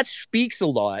 So that speaks a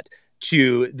lot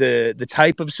to the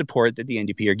type of support that the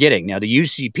NDP are getting. Now, the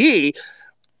UCP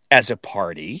as a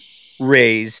party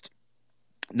raised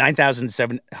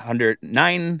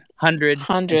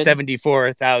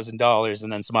 $974,000,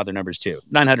 and then some other numbers too.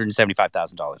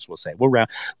 $975,000, we'll say.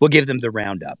 We'll give them the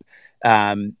roundup.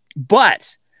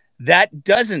 But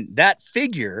that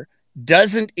figure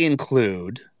doesn't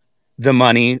include the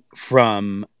money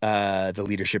from the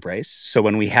leadership race. So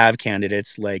when we have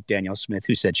candidates like Danielle Smith,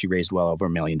 who said she raised well over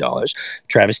 $1 million,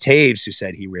 Travis Taves, who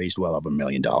said he raised well over $1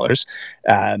 million,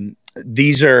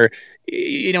 these are,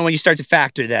 when you start to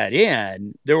factor that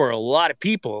in, there were a lot of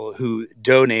people who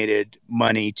donated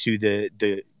money to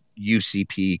the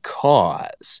UCP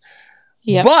cause.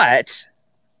 Yep. But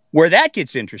where that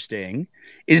gets interesting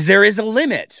is there is a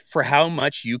limit for how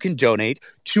much you can donate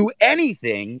to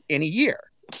anything in a year.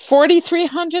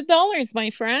 $4,300, my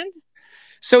friend.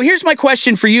 So here's my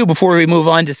question for you before we move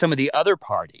on to some of the other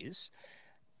parties.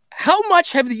 How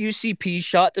much have the UCP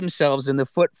shot themselves in the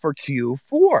foot for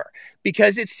Q4?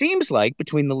 Because it seems like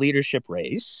between the leadership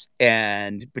race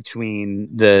and between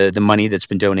the money that's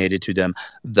been donated to them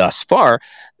thus far,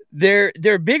 their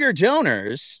bigger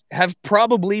donors have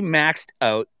probably maxed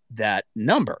out that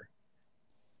number.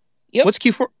 Yep. What's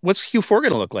Q4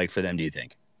 going to look like for them, do you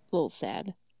think? A little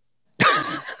sad.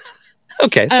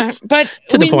 Okay, but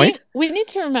to the point. We need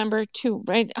to remember too,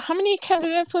 right? How many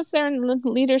candidates was there in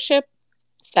leadership?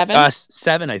 7?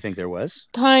 7, I think there was.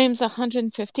 Times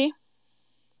 150.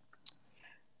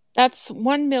 That's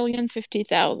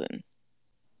 1,050,000.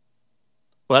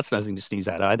 Well, that's nothing to sneeze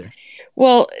at either.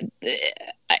 Well,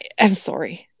 I'm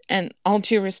sorry, and all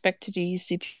due respect to the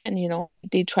UCP, and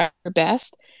they try their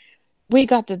best. We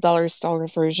got the dollar store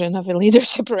version of a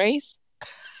leadership race.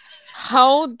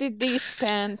 How did they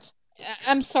spend?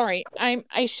 I'm sorry.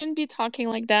 I shouldn't be talking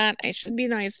like that. I should be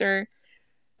nicer.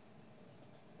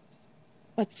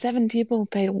 But 7 people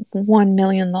paid $1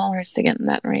 million to get in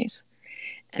that race.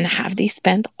 And have they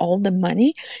spent all the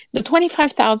money? The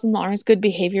 $25,000 good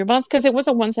behavior bonds, because it was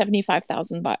a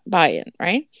 $175,000 buy-in,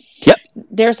 right? Yep.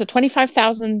 There's a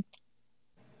 $25,000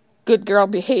 good girl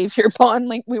behavior bond,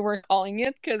 like we were calling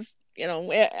it, because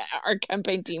our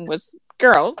campaign team was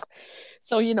girls.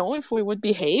 So if we would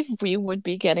behave, we would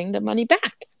be getting the money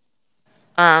back.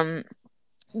 But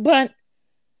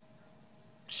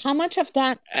how much of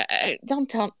that? Don't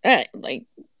tell. I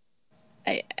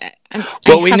have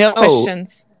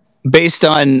questions. Based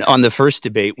on the first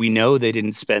debate, we know they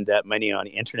didn't spend that money on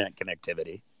internet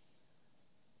connectivity.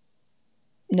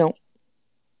 No.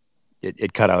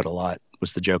 It cut out a lot,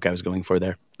 was the joke I was going for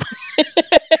there.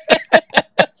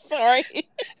 Sorry.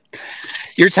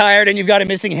 You're tired and you've got a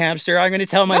missing hamster. I'm going to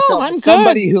tell myself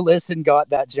somebody who listened got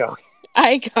that joke.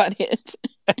 I got it.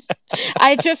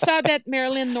 I just saw that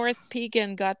Marilyn North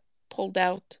Pegan got pulled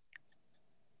out.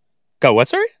 Go what,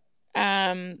 sorry?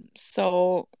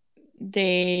 So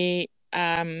they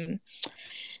the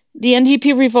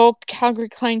NDP revoked Calgary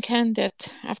Klein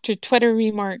candidate after Twitter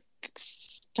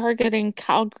remarks targeting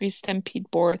Calgary Stampede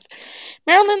boards.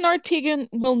 Marilyn North Pegan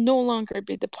will no longer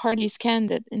be the party's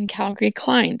candidate in Calgary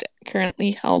Klein,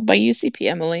 currently held by UCP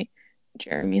Emily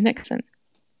Jeremy Nixon.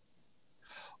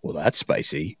 Well, that's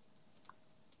spicy.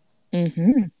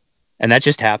 Mm-hmm. And that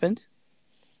just happened?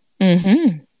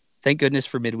 Mm-hmm. Thank goodness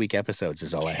for midweek episodes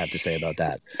is all I have to say about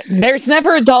that. There's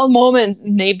never a dull moment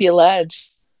in AB Ledge.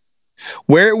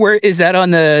 Where is that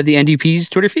on the NDP's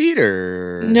Twitter feed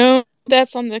or? No,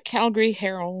 that's on the Calgary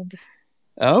Herald.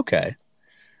 Okay.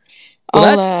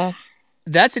 Well,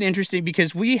 that's an interesting,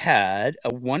 because we had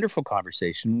a wonderful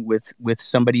conversation with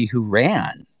somebody who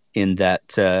ran in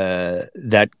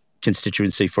that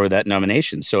constituency for that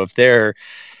nomination. So if they're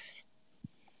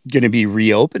going to be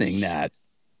reopening that,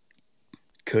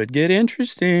 could get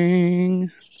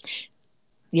interesting.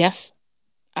 Yes.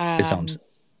 Is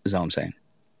all I'm saying.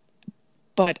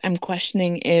 But I'm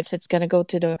questioning if it's going to go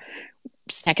to the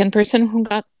second person who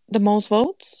got the most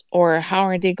votes, or how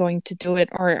are they going to do it,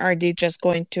 or are they just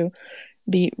going to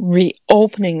be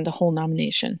reopening the whole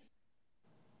nomination?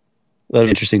 That'll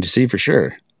be interesting to see for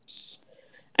sure.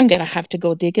 I'm going to have to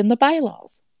go dig in the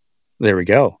bylaws. There we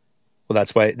go. Well,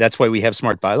 that's why we have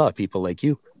smart bylaw people like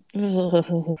you.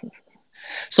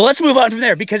 So let's move on from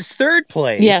there, because third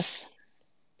place. Yes.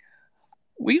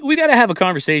 We got to have a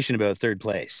conversation about third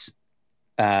place.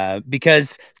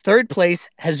 Because third place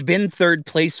has been third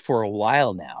place for a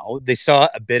while now. They saw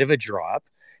a bit of a drop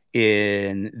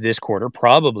in this quarter.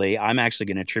 Probably, I'm actually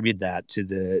going to attribute that to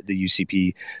the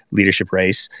UCP leadership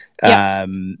race. Yeah.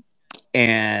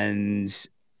 And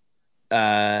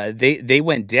they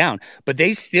went down, but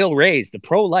they still raised, the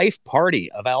Pro-Life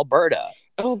Party of Alberta.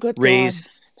 Oh, good raised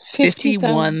God.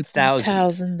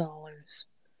 $51,000.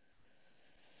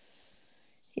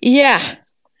 Yeah.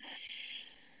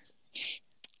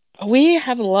 We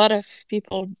have a lot of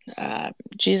people,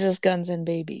 Jesus, guns, and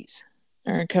babies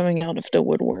are coming out of the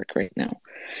woodwork right now.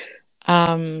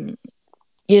 And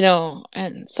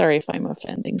sorry if I'm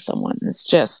offending someone. It's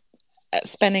just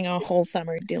spending a whole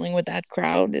summer dealing with that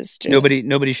crowd is just...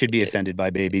 Nobody should be offended by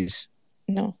babies.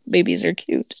 No, babies are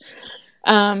cute.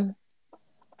 But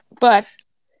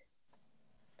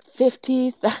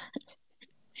 50...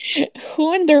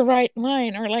 Who in their right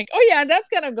mind are like, oh yeah, that's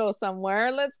gonna go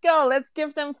somewhere, let's go, let's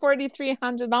give them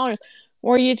 $4,300?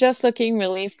 Or are you just looking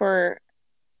really for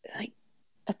like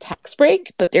a tax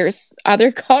break, but there's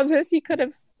other causes you could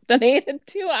have donated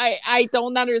to? I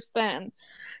don't understand.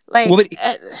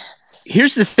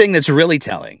 Here's the thing that's really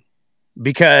telling,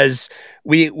 because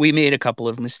we made a couple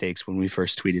of mistakes when we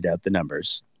first tweeted out the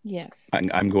numbers. Yes.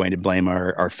 I'm going to blame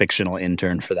our fictional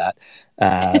intern for that.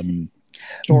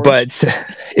 George. But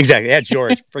exactly, yeah,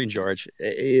 George, freaking George.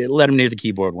 Let him near the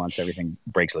keyboard once everything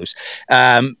breaks loose.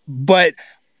 But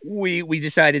we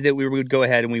decided that we would go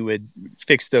ahead and we would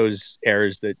fix those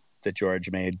errors that George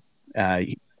made.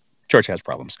 George has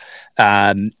problems,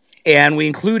 and we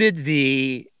included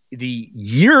the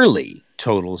yearly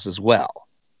totals as well.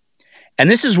 And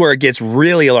this is where it gets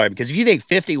really alarming, because if you think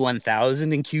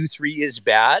 51,000 in Q3 is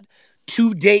bad,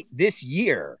 to date this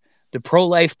year, the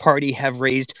Pro-Life Party have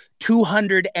raised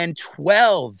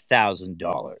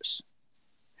 $212,000.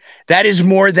 That is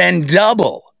more than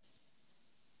double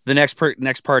the next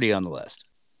party on the list.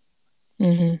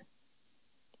 Mm-hmm.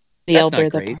 That's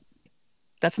not great.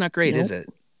 That's not great, nope. Is it?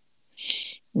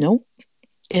 Nope.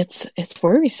 It's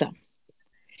worrisome.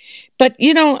 But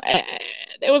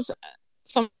there was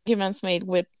some arguments made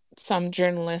with some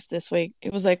journalists this week.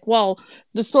 It was like, well,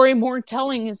 the story more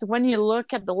telling is when you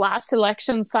look at the last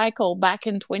election cycle back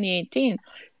in 2018.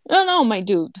 No, my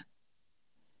dude.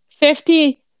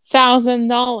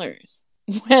 $50,000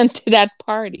 went to that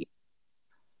party.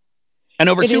 And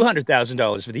over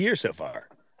 $200,000 for the year so far.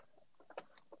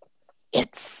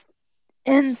 It's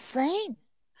insane.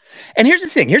 And here's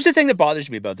the thing that bothers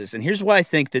me about this, and here's why I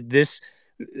think that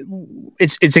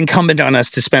it's incumbent on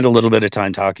us to spend a little bit of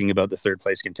time talking about the third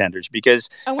place contenders, because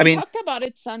we talked about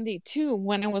it Sunday too,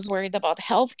 when I was worried about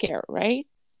healthcare, right?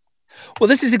 Well,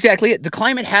 this is exactly it. The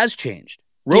climate has changed.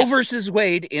 Roe versus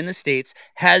Wade in the States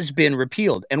has been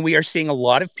repealed, and we are seeing a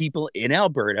lot of people in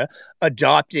Alberta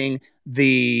adopting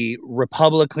the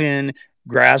Republican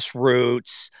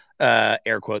grassroots,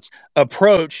 air quotes,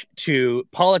 approach to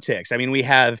politics. I mean, we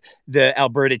have the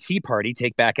Alberta Tea Party,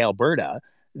 Take Back Alberta,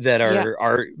 that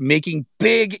are making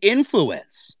big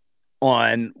influence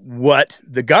on what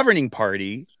the governing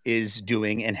party is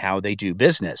doing and how they do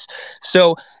business.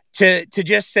 So to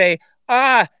just say,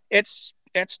 it's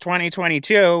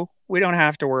 2022, we don't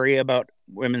have to worry about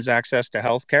women's access to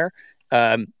healthcare.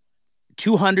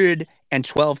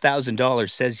 $212,000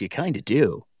 says you kind of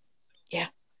do. Yeah.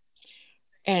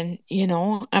 And,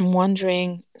 I'm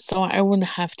wondering, so I wouldn't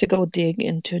have to go dig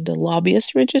into the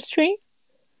lobbyist registry?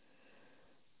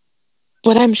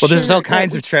 But I'm sure... Well, there's all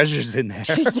kinds of treasures in there.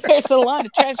 There's a lot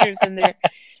of treasures in there.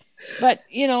 But,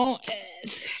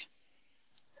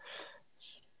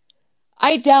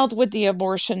 I dealt with the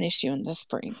abortion issue in the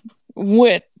spring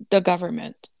with the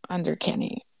government under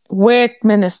Kenney, with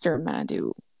Minister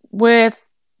Madhu,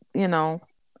 with,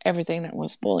 everything that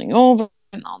was pulling over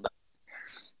and all that.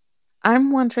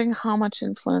 I'm wondering how much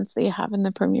influence they have in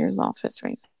the Premier's office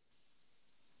right now.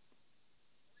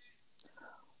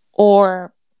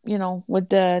 Or, with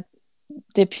the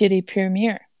Deputy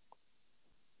Premier.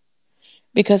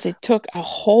 Because it took a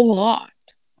whole lot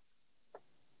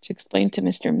to explain to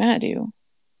Mr. Madhu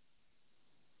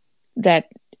that,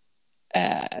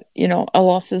 a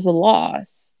loss is a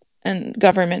loss, and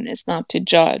government is not to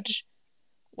judge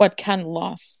what kind of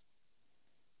loss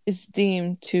is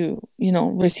deemed to,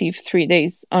 receive 3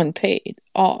 days unpaid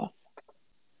off.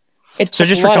 It took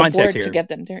just a lot for of context work here, to get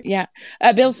them there. Yeah.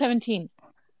 Bill 17.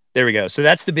 There we go. So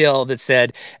that's the bill that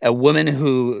said a woman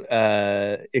who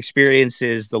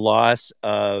experiences the loss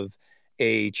of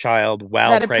a child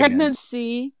while that a pregnant.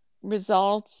 pregnancy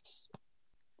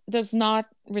does not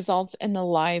result in a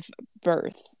live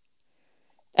birth.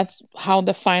 That's how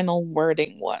the final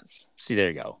wording was. See, there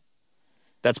you go.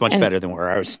 That's much better than where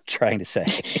I was trying to say.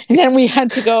 And then we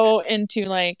had to go into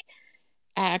like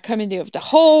a committee of the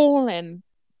whole and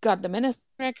got the minister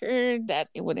record that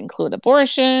it would include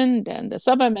abortion. Then the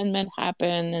sub amendment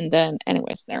happened, and then,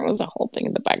 anyways, there was a whole thing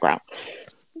in the background.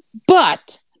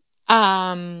 But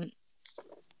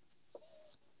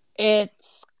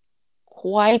it's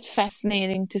quite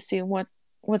fascinating to see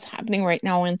what's happening right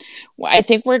now, and I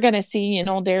think we're gonna see.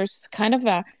 There's kind of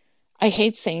I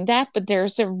hate saying that, but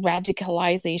there's a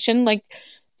radicalization. Like,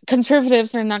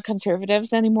 conservatives are not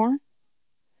conservatives anymore.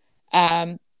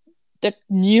 The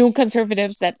new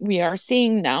conservatives that we are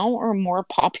seeing now are more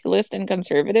populist than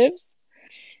conservatives.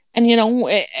 And,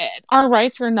 our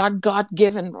rights are not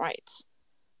God-given rights.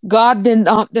 God did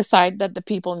not decide that the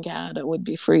people in Canada would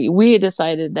be free. We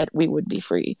decided that we would be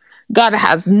free. God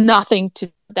has nothing to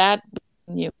do with that.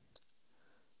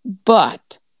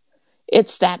 But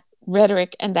it's that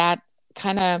rhetoric and that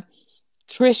kind of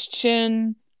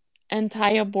Christian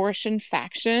anti-abortion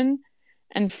faction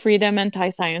and freedom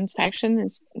anti-science faction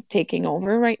is taking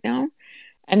over right now.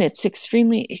 And it's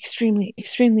extremely, extremely,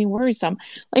 extremely worrisome.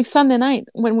 Like Sunday night,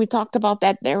 when we talked about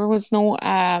that, there was no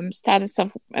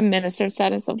minister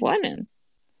status of women.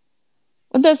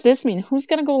 What does this mean? Who's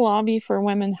going to go lobby for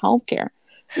women healthcare?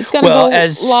 Who's going to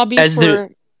lobby for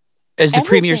as the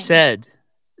Premier said,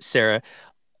 Sarah,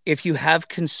 if you have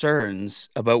concerns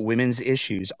about women's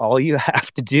issues, all you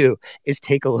have to do is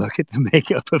take a look at the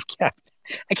makeup of cabinet.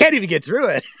 I can't even get through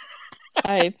it.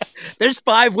 There's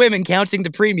 5 women counting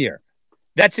the Premier.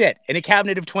 That's it. In a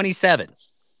cabinet of 27.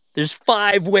 There's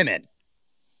 5 women.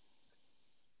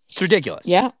 It's ridiculous.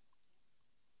 Yeah.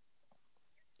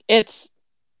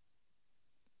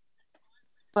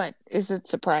 But is it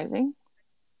surprising?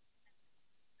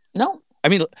 No. I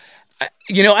mean,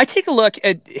 I take a look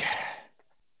at,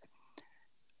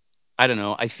 I don't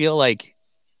know. I feel like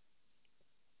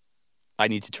I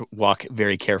need to walk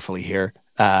very carefully here.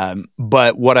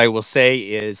 But what I will say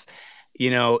is,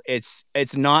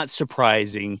 it's not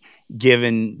surprising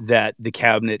given that the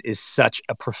cabinet is such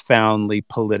a profoundly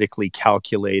politically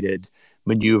calculated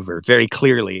maneuver, very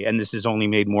clearly. And this is only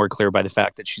made more clear by the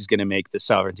fact that she's going to make the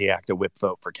Sovereignty Act a whip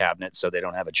vote for cabinet, so they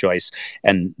don't have a choice.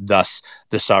 And thus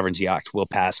the Sovereignty Act will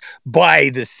pass by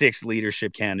the 6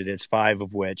 leadership candidates, 5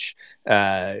 of which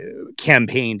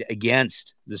campaigned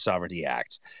against the Sovereignty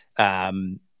Act.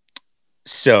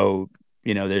 So,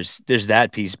 there's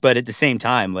that piece. But at the same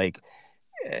time, like,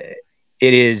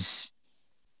 it is,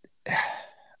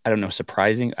 I don't know,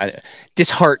 surprising.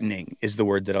 Disheartening is the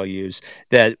word that I'll use,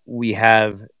 that we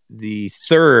have the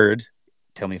third,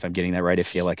 tell me if I'm getting that right, I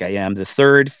feel like I am, the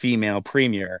third female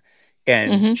premier,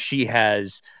 and she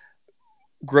has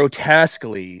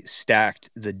grotesquely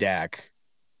stacked the deck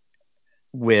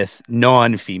with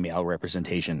non-female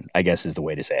representation, I guess is the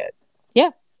way to say it.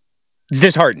 Yeah. It's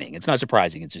disheartening. It's not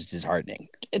surprising. It's just disheartening.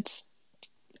 It's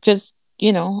just,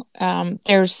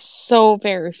 there's so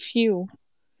very few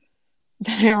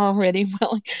that are already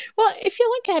willing. Well, if you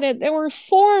look at it, there were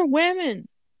 4 women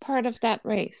part of that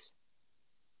race.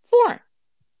 4.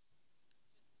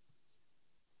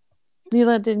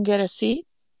 Leela didn't get a seat.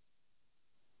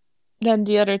 Then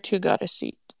the other 2 got a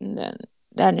seat. And then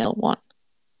Danielle won.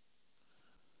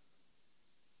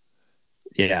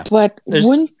 Yeah. But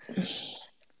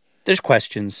there's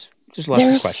questions. There's lots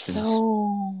of questions. There's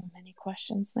so many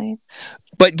questions, Nate.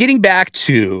 But getting back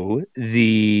to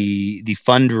the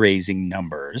fundraising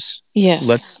numbers,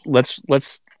 yes,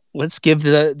 let's give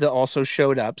the also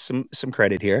showed up some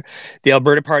credit here. The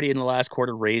Alberta Party in the last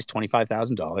quarter raised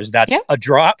 $25,000. That's a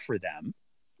drop for them.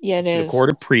 Yeah, it The is.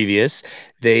 quarter previous,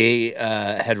 they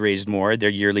had raised more. Their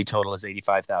yearly total is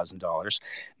 $85,000.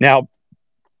 Now,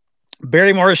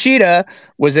 Barry Morishita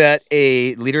was at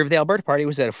a leader of the Alberta Party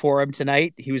was at a forum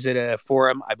tonight. He was at a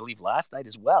forum, I believe, last night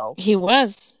as well. He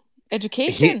was. He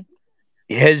Education.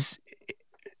 has,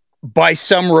 by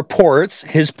some reports,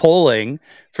 his polling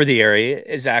for the area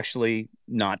is actually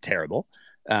not terrible.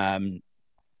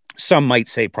 Some might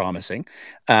say promising.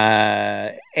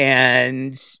 And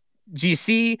do you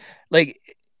see,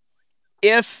 like,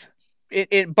 if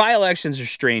by-elections are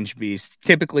strange beasts.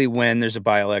 Typically, when there's a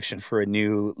by-election for a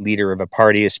new leader of a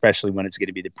party, especially when it's going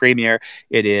to be the premier,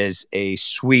 it is a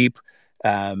sweep.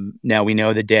 Now we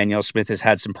know that Danielle Smith has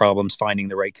had some problems finding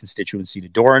the right constituency to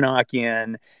door knock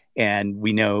in, and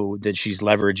we know that she's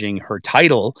leveraging her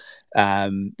title,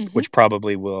 which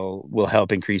probably will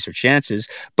help increase her chances.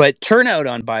 But turnout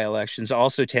on by-elections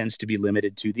also tends to be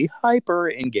limited to the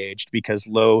hyper engaged because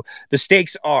the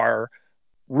stakes are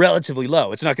relatively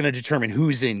low. It's not going to determine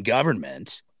who's in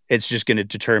government. It's just going to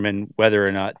determine whether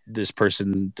or not this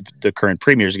person, the current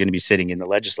premier, is going to be sitting in the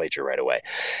legislature right away.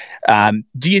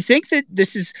 Do you think that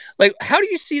this is like, how do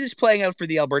you see this playing out for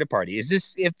the Alberta Party? Is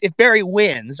this, if Barry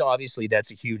wins, obviously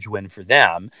that's a huge win for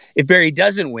them. If Barry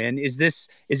doesn't win, is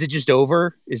it just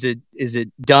over? Is it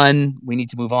done? We need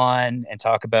to move on and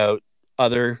talk about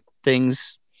other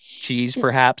things, cheese,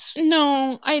 perhaps?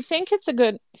 No, I think it's a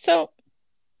good. So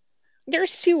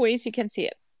there's two ways you can see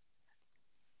it.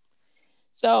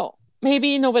 So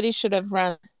maybe nobody should have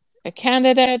run a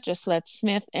candidate. Just let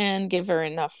Smith in, give her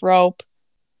enough rope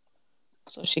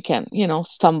so she can,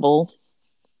 stumble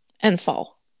and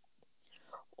fall.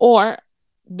 Or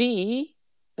B,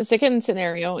 the second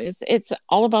scenario is it's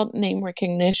all about name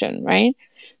recognition, right?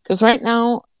 Because right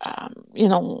now,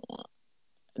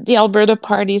 the Alberta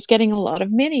Party is getting a lot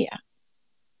of media.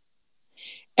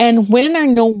 And win or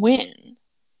no win,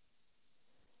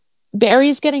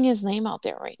 Barry's getting his name out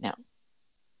there right now.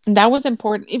 And that was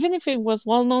important. Even if it was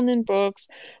well-known in Brooks,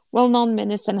 well-known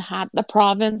Medicine Hat, the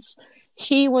province,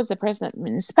 he was the president of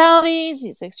municipalities.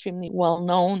 He's extremely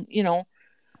well-known,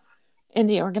 in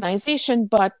the organization,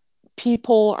 but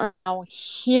people are now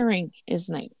hearing his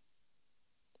name.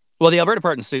 Well, the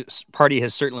Alberta Party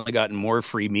has certainly gotten more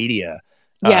free media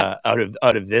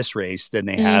out of this race than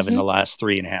they have in the last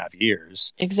 3.5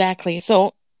 years. Exactly.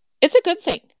 So it's a good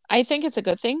thing. I think it's a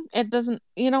good thing. It doesn't,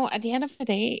 at the end of the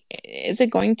day, is it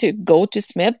going to go to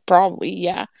Smith? Probably,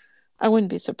 yeah. I wouldn't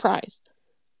be surprised.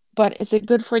 But is it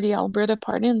good for the Alberta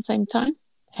Party at the same time?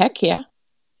 Heck yeah.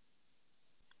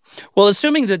 Well,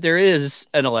 assuming that there is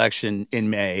an election in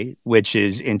May, which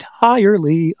is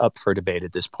entirely up for debate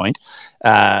at this point,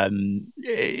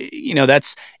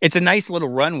 it's a nice little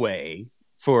runway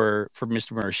for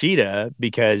Mr. Morishita,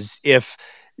 because if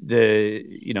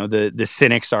the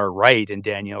cynics are right and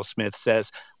Danielle Smith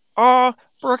says, "Oh,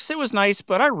 Brooks, it was nice,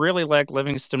 but I really like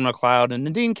Livingston McLeod, and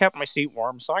Nadine kept my seat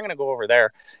warm, so I'm going to go over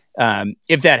there."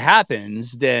 If that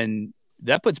happens, then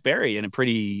that puts Barry in a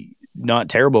pretty not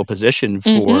terrible position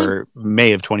for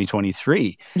May of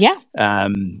 2023. Yeah.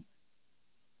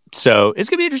 So it's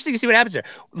going to be interesting to see what happens there.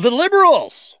 The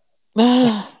Liberals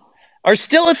are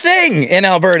still a thing in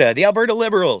Alberta. The Alberta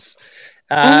Liberals.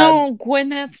 No,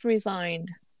 Gwyneth resigned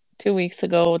 2 weeks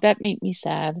ago. That made me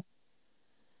sad.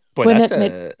 Boy,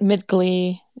 Gwyneth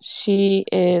Midgley. She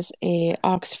is a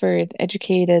Oxford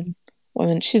educated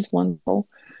woman. She's wonderful.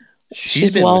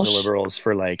 She's been Welsh with the Liberals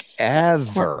for like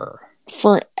ever.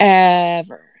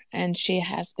 Forever. And she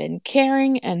has been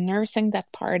caring and nursing that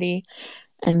party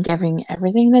and giving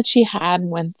everything that she had,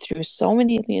 went through so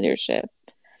many leadership.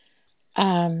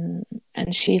 And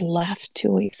she left 2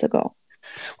 weeks ago.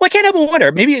 Well, I can't help but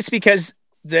wonder. Maybe it's because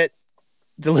that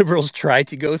the Liberals tried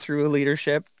to go through a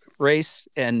leadership race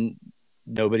and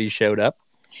nobody showed up.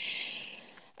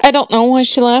 I don't know why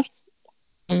she left.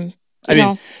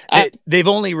 They've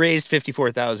only raised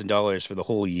 $54,000 for the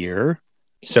whole year,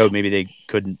 so maybe they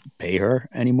couldn't pay her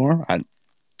anymore. I'm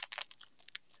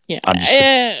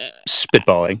just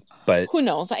spitballing, but who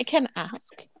knows? I can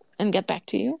ask and get back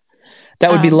to you.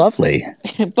 That would be lovely.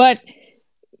 But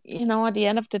at the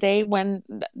end of the day, when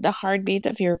the heartbeat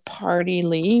of your party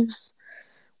leaves,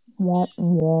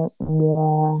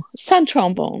 sad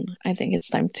trombone. I think it's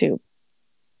time to.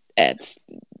 It's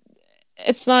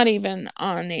not even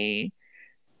on a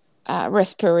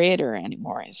respirator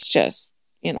anymore. It's just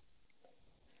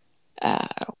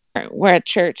we're at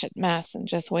church at mass and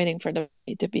just waiting for the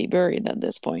body to be buried at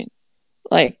this point.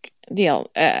 Like the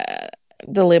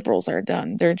Liberals are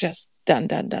done. They're just done.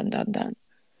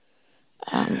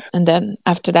 And then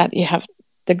after that, you have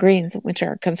the Greens, which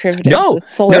are conservatives. No. With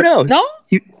solar. No.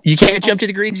 You can't jump to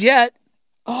the Greens yet.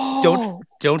 Don't Oh,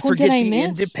 don't who did forget I the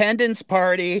miss? Independence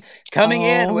Party coming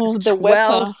in with Oh, the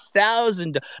Whippa.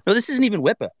 12,000. No, this isn't even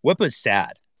Whippa. Whippa's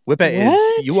sad. Whippa is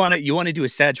What? you want to do a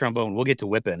sad trombone. We'll get to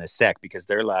Whippa in a sec because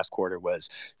their last quarter was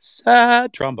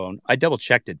sad trombone. I double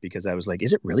checked it because I was like,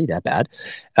 is it really that bad?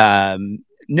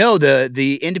 No,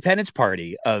 the Independence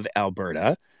Party of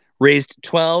Alberta raised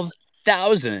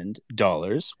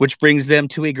 $12,000, which brings them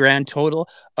to a grand total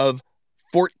of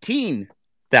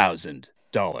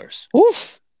 $14,000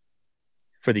 Oof.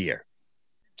 for the year.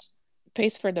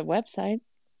 Pays for the website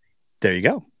There you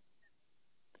go.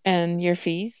 and your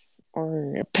fees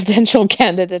or potential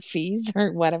candidate fees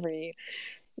or whatever you.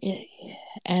 Yeah,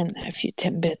 and a few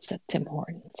Timbits at Tim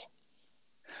Hortons.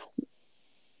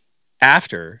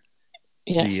 After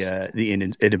Yes. the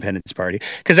Independence Party,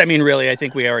 because I mean, really, I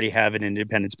think we already have an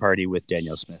Independence Party with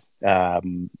Danielle Smith. I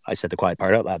said the quiet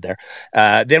part out loud there.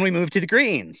 Then we moved to the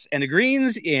Greens, and the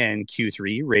Greens in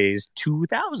Q3 raised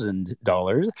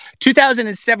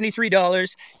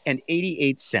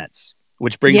 $2,073.88,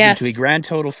 which brings them to a grand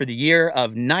total for the year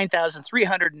of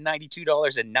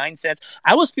 $9,392.09.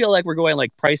 I almost feel like we're going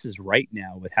like prices right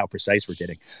now with how precise we're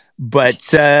getting,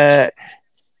 but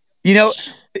you know,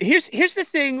 here's the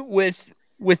thing with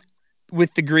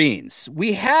the Greens.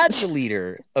 We had the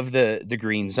leader of the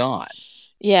Greens on.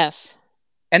 Yes.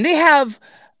 And they have,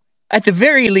 at the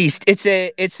very least, it's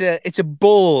a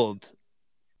bold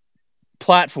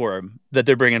platform that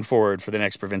they're bringing forward for the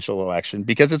next provincial election,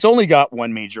 because it's only got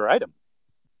one major item,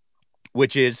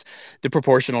 which is the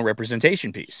proportional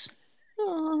representation piece.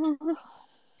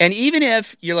 And even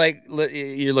if you're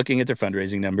looking at their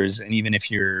fundraising numbers, and even if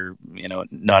you're,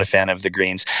 not a fan of the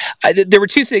Greens, there were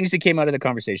two things that came out of the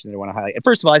conversation that I want to highlight.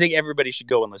 First of all, I think everybody should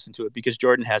go and listen to it, because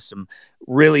Jordan has some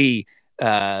really,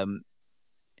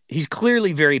 he's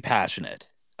clearly very passionate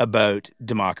about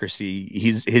democracy.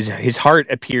 His heart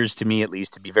appears to me, at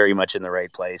least, to be very much in the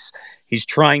right place. He's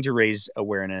trying to raise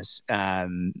awareness.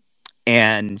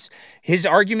 And his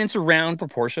arguments around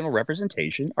proportional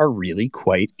representation are really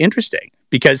quite interesting,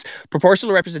 because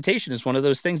proportional representation is one of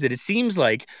those things that it seems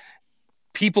like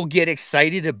people get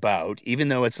excited about, even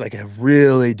though it's like a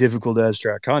really difficult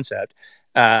abstract concept.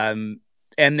 And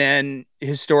then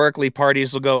historically,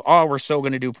 parties will go, oh, we're so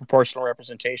going to do proportional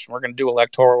representation. We're going to do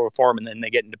electoral reform. And then they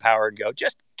get into power and go,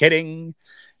 just kidding.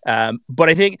 But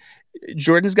I think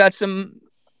Jordan's got some.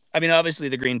 I mean, obviously,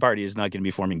 the Green Party is not going to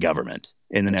be forming government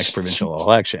in the next provincial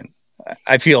election.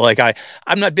 I feel like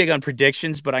I'm not big on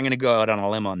predictions, but I'm going to go out on a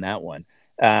limb on that one.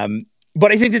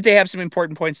 But I think that they have some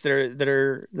important points that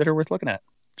are worth looking at.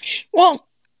 Well,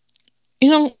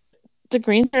 the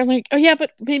Greens are like, oh yeah,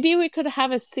 but maybe we could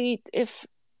have a seat if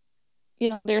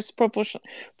there's proportional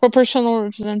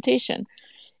representation.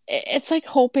 It's like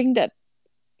hoping that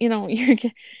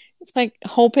it's like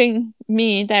hoping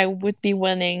me that I would be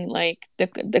winning like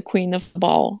the queen of the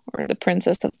ball or the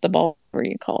princess of the ball, whatever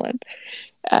you call it.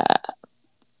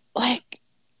 Like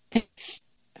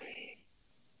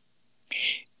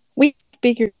we have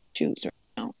bigger issues right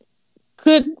now.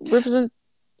 Could represent.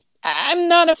 I'm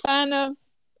not a fan of.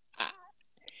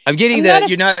 I'm getting that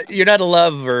you're not a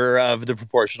lover of the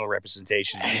proportional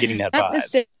representation. I'm getting that vibe. Not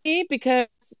necessarily, because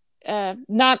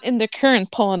not in the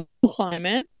current political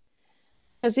climate.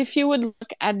 Because if you would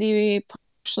look at the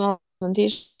proportional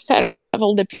representation federal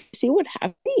level, the PPC would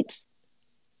have seats.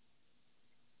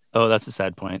 Oh, that's a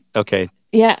sad point. Okay.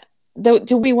 Yeah.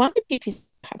 Do we want the PPC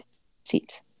to have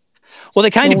seats? Well, they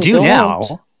kind of do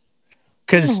now,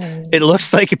 because it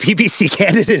looks like a PPC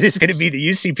candidate is going to be the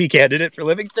UCP candidate for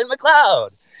Livingston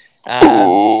McLeod.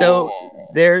 So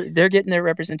they're getting their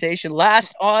representation.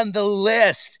 Last on the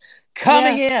list,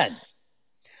 coming in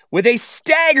with a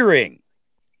staggering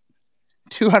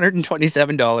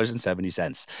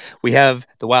 $227.70. We have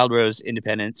the Wild Rose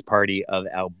Independence Party of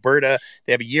Alberta.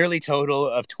 They have a yearly total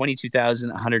of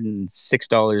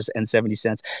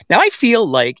 $22,106.70. Now, I feel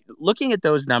like, looking at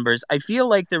those numbers, I feel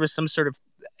like there was some sort of,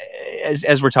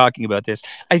 as we're talking about this,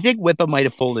 I think Whippa might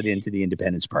have folded into the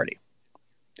Independence Party.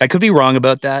 I could be wrong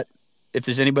about that. If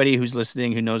there's anybody who's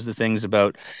listening who knows the things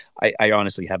about, I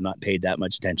honestly have not paid that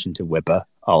much attention to Whippa.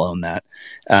 I'll own that.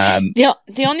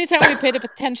 The only time we paid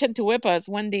attention to Whippa is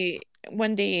when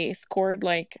they scored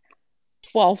like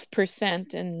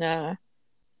 12% in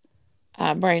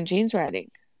Brian Jean's riding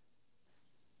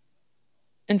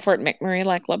in Fort McMurray,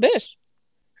 like Labiche.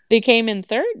 They came in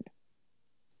third.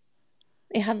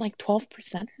 They had like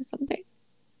 12% or something.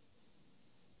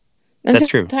 That's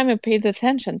true. The time I paid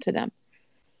attention to them.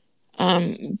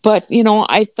 But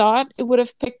I thought it would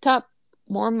have picked up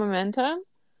more momentum.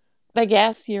 But I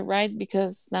guess you're right,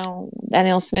 because now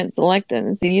Danielle Smith's elected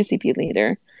as the UCP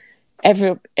leader.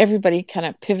 everybody kind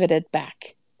of pivoted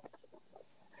back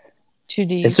to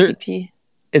the It, cer- UCP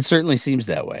it certainly seems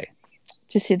that way.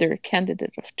 to see their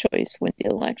candidate of choice win the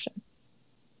election.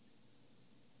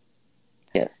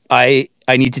 Yes. I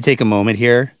need to take a moment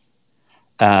here,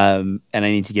 and I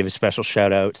need to give a special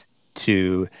shout out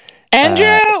to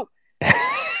Andrew.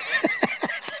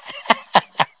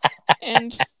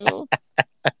 Andrew.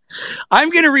 I'm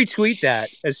going to retweet that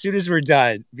as soon as we're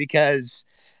done because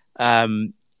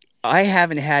I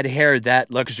haven't had hair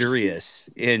that luxurious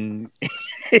in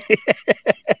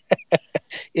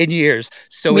years.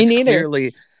 So Me it's neither.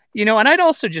 clearly, and I'd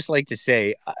also just like to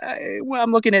say,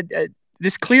 I'm looking at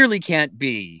this clearly can't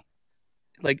be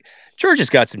like George has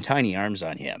got some tiny arms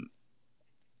on him.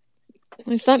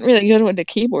 He's not really good with the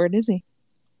keyboard, is he?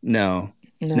 No.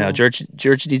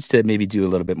 George needs to maybe do a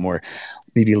little bit more,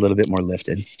 maybe a little bit more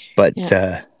lifted. But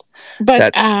yeah.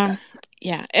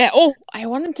 Yeah. Oh, I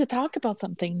wanted to talk about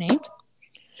something, Nate.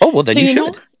 Oh, well, then you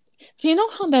should. So you know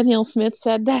how Danielle Smith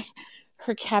said that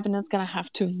her cabinet's going to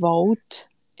have to vote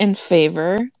in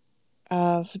favor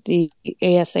of the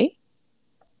ASA?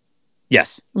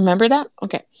 Yes. Remember that?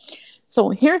 Okay. So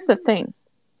here's the thing.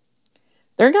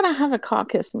 They're going to have a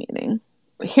caucus meeting.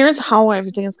 Here's how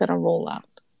everything is going to roll out.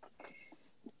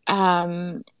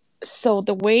 So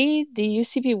the way the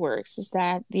UCP works is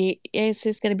that the ASA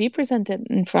is going to be presented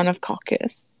in front of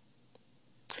caucus.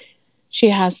 She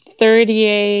has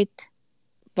 38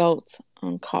 votes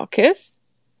on caucus.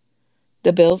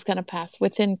 The bill's going to pass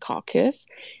within caucus.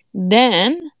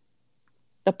 Then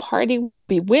the party will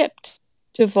be whipped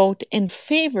to vote in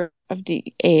favor of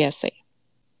the ASA.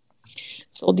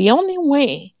 So the only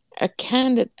way a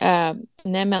candidate, an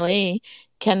MLA,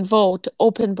 can vote,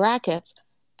 open brackets,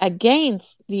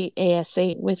 against the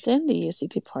ASA within the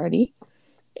UCP party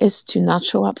is to not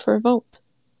show up for a vote.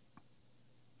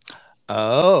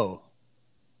 Oh.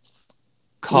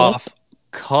 Cough,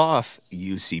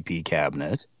 UCP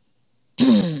cabinet.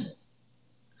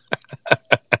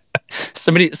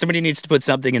 Somebody needs to put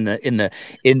something in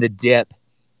the dip.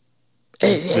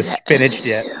 The spinach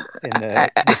dip. I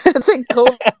think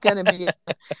COVID's gonna be.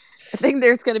 I think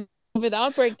there's gonna be a COVID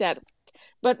outbreak that.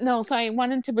 But no, so I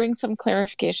wanted to bring some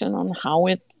clarification on how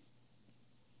it's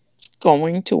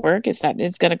going to work. Is that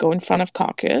it's gonna go in front of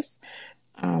caucus.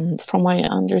 From what I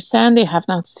understand, they have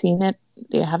not seen it.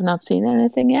 They have not seen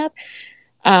anything yet.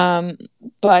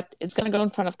 But it's going to go in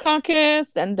front of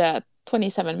caucus. Then the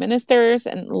 27 ministers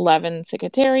and 11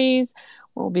 secretaries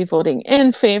will be voting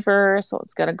in favor. So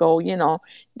it's going to go,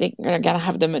 they're going to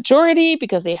have the majority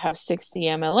because they have 60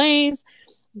 MLAs.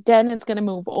 Then it's going to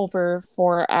move over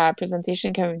for a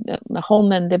presentation, the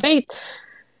Holman debate.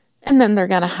 And then they're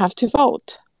going to have to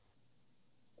vote.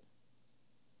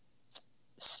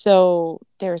 So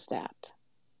there's that.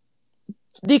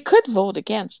 They could vote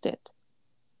against it.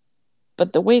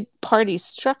 But the way the party's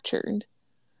structured,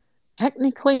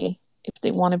 technically, if they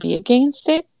want to be against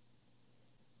it,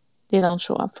 they don't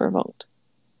show up for a vote.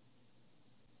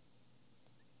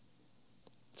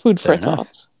 Food for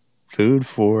thought. Food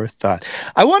for thought.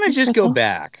 I want to just go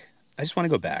back. I just want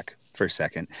to go back for a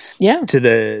second. Yeah. To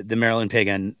the Maryland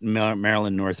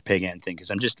North Pagan thing,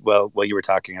 because I'm just while you were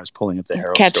talking, I was pulling up the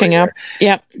Herald catching up.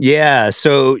 Yeah. Yeah.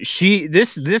 So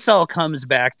this all comes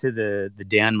back to the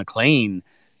Dan McLean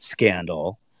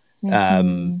scandal.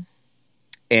 Mm-hmm.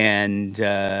 And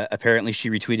apparently she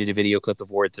retweeted a video clip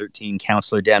of Ward 13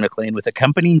 Councillor Dan McLean with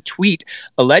accompanying tweet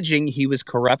alleging he was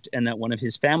corrupt and that one of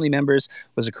his family members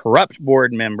was a corrupt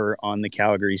board member on the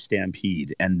Calgary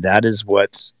Stampede. And that is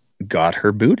what got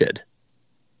her booted.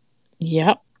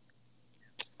 Yep.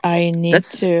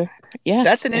 That's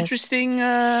an interesting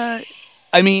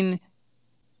I'm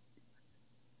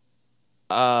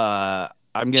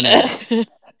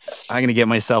gonna get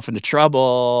myself into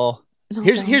trouble.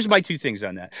 Here's my two things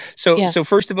on that. So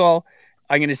first of all,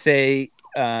 I'm gonna say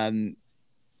I'm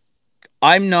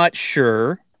not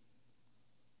sure.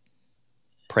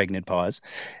 Pregnant pause.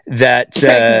 That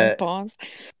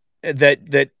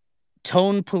that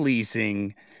tone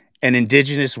policing an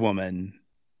Indigenous woman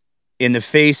in the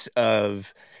face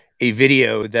of a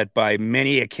video that by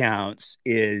many accounts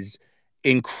is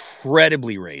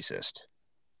incredibly racist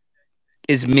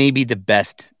is maybe the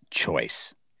best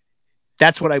choice.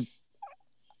 That's what I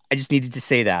just needed to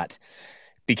say that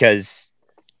because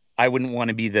I wouldn't want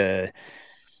to be the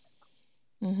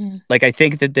I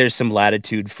think that there's some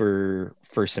latitude for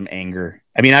some anger.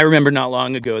 I mean, I remember not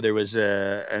long ago there was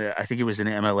I think it was an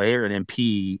MLA or an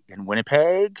MP in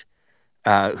Winnipeg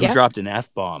who dropped an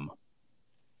F-bomb.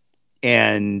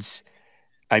 And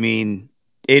I mean,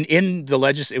 in the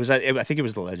I think it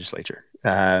was the legislature.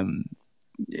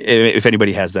 if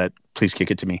anybody has that, please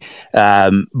kick it to me.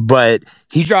 But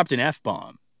he dropped an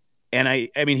F-bomb, and I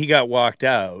mean, he got walked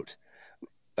out.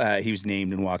 He was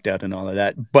named and walked out and all of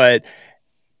that. But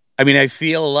I mean, I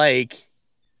feel like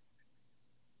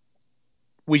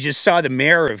we just saw the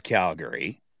mayor of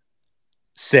Calgary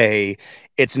say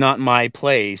it's not my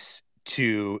place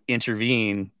to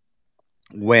intervene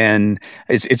when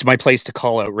it's my place to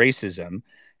call out racism,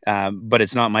 but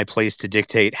it's not my place to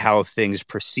dictate how things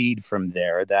proceed from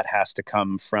there. That has to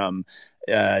come from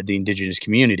the Indigenous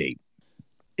community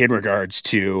in regards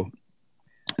to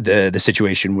the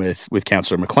situation with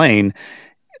Councillor McLean.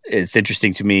 It's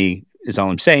interesting to me, is all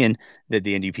I'm saying, that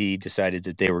the NDP decided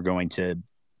that they were going to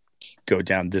go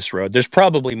down this road. There's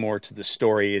probably more to the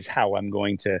story, is how I'm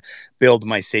going to build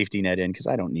my safety net in, because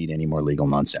I don't need any more legal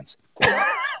nonsense.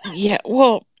 Yeah,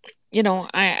 well,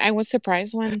 I was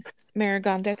surprised when Mayor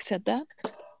Gondek said that,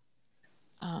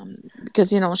 because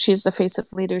she's the face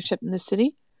of leadership in the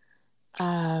city.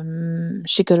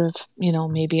 She could have,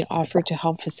 maybe offered to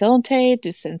help facilitate,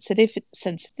 do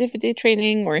sensitivity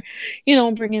training, or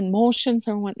bring in motions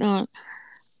or whatnot.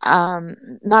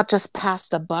 Not just pass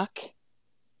the buck,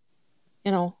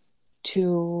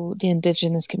 to the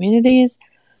Indigenous communities.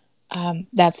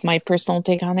 That's my personal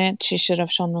take on it. She should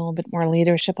have shown a little bit more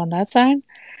leadership on that side.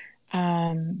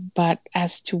 But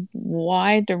as to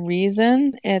why, the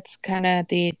reason, it's kind of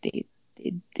they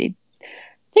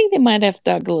think they might have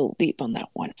dug a little deep on that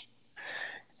one.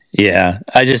 Yeah,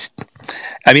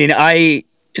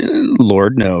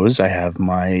 Lord knows I have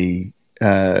my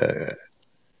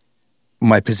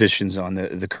my positions on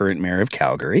the current mayor of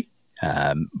Calgary,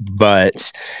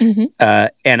 but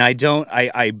and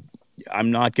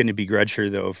I'm not going to begrudge her,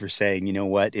 though, for saying, you know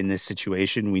what, in this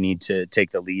situation, we need to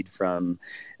take the lead from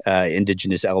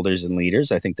Indigenous elders and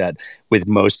leaders. I think that with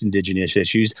most Indigenous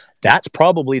issues, that's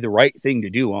probably the right thing to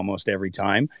do almost every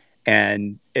time.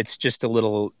 And it's just a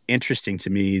little interesting to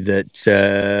me that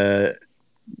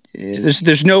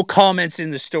there's no comments in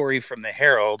the story from the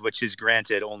Herald, which is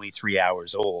granted only 3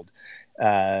 hours old,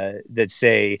 that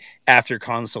say, after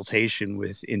consultation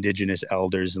with Indigenous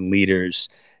elders and leaders,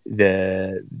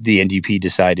 the NDP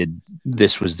decided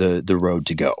this was the road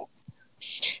to go.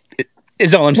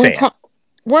 Is all I'm saying.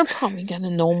 We're probably going to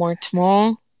know more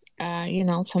tomorrow.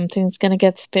 Something's going to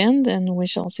get spinned, and we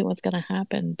shall see what's going to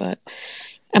happen. But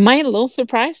am I a little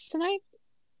surprised tonight?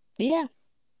 Yeah,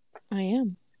 I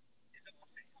am.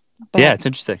 But yeah, it's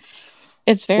interesting.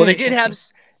 It's very well. They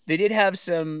did have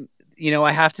some.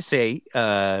 I have to say,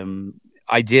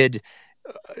 I did.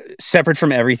 Separate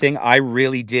from everything, I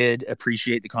really did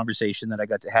appreciate the conversation that I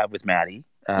got to have with Maddie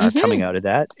coming out of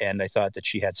that, and I thought that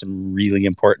she had some really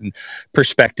important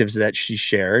perspectives that she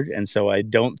shared, and so I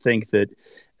don't think that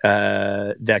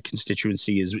that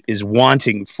constituency is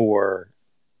wanting for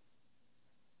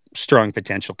strong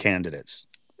potential candidates,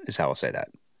 is how I'll say that.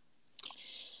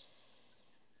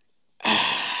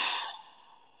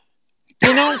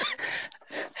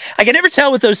 I can never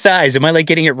tell with those sides. Am I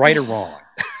getting it right or wrong?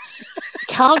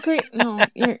 Calgary, no,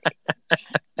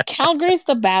 Calgary's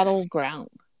the battleground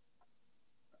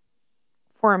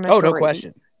for a majority. Oh, no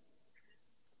question.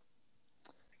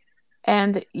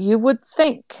 And you would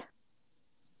think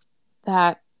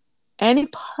that any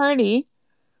party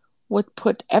would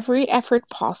put every effort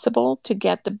possible to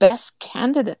get the best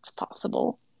candidates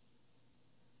possible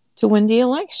to win the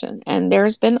election. And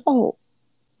there's been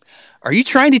Are you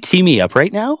trying to tee me up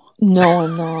right now? No,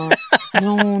 I'm not.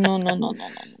 No.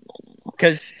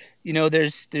 Because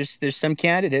there's some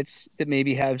candidates that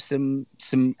maybe have some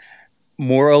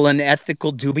moral and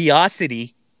ethical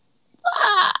dubiosity.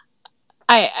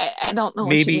 I don't know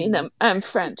what you mean. I'm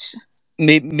French.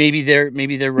 Maybe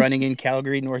they're running in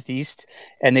Calgary Northeast,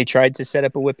 and they tried to set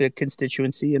up a WIPIC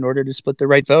constituency in order to split the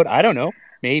right vote. I don't know.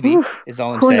 Maybe is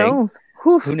all I'm saying. Knows?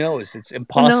 Who knows? It's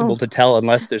impossible to tell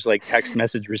unless there's text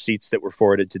message receipts that were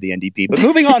forwarded to the NDP. But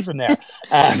moving on from there.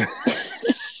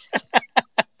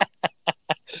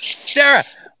 Sarah,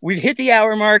 we've hit the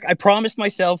hour mark. I promised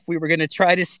myself we were going to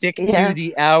try to stick to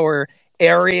the hour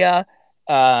area.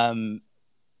 The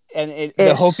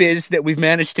hope is that we've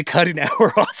managed to cut an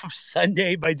hour off of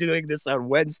Sunday by doing this on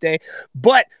Wednesday.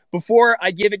 But before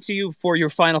I give it to you for your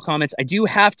final comments, I do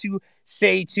have to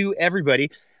say to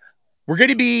everybody, we're going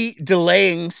to be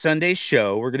delaying Sunday's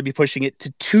show. We're going to be pushing it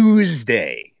to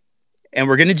Tuesday. And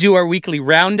we're going to do our weekly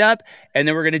roundup. And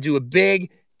then we're going to do a big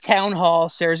town hall.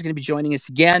 Sarah's going to be joining us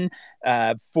again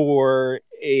for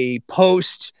a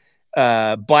post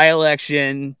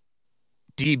by-election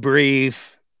debrief,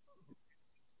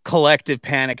 collective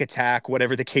panic attack,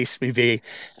 whatever the case may be.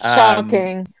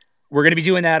 Shocking. We're going to be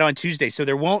doing that on Tuesday. So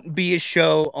there won't be a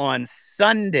show on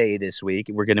Sunday this week.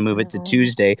 We're going to move it to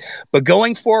Tuesday. But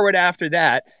going forward after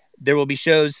that, there will be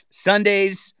shows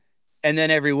Sundays and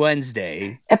then every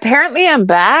Wednesday. Apparently I'm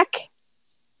back.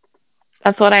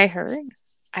 That's what I heard.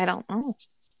 I don't know.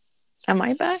 Am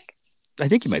I back? I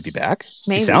think you might be back.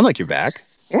 Maybe. You sound like you're back.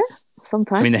 Yeah,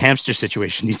 sometimes. I mean, the hamster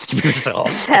situation needs to be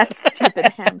resolved. That stupid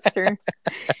hamster.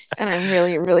 And I'm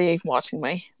really, really watching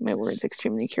my words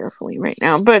extremely carefully right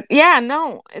now. But yeah,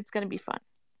 no, it's going to be fun.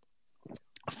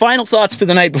 Final thoughts for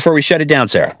the night before we shut it down,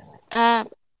 Sarah?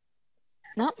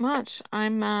 Not much.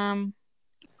 I'm,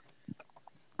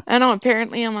 I know,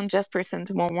 apparently I'm on Jesperson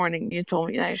tomorrow morning. You told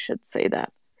me I should say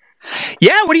that.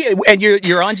 Yeah, what do you? And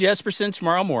you're on Jesperson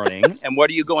tomorrow morning. And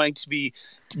what are you going to be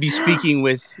speaking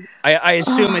with? I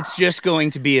assume it's just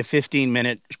going to be a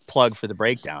 15-minute plug for the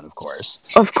breakdown, of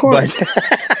course. Of course.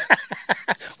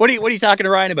 But what are you talking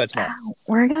to Ryan about tomorrow?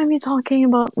 We're going to be talking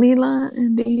about Leela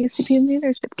and the CPM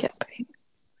leadership campaign.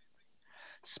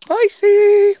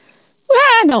 Spicy. Well,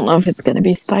 I don't know if it's going to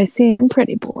be spicy. I'm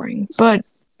pretty boring, but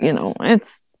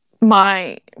it's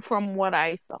from what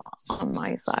I saw on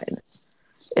my side.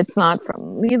 It's not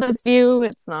from Leela's view.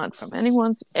 It's not from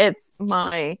anyone's. It's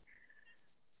my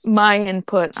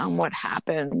input on what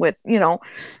happened with,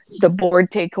 the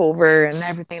board takeover and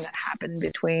everything that happened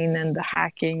between, and the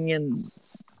hacking, and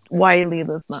why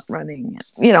Leela's not running,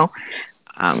 and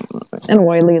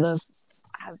why Leela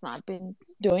has not been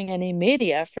doing any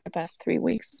media for the past 3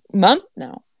 weeks, month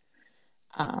now.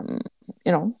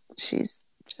 She's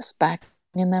just back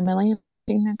in that million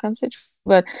conversation.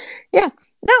 But yeah,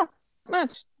 no.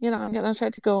 Much. I'm gonna try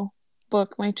to go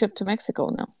book my trip to Mexico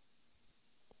now.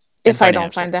 If I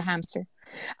don't find the hamster.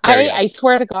 I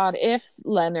swear to God, if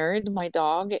Leonard, my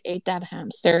dog, ate that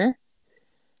hamster,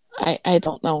 I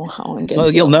don't know how I'm gonna.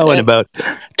 Well, you'll know in about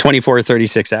 24 or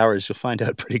 36 hours. You'll find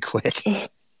out pretty quick.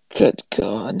 Good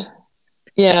God.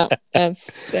 Yeah,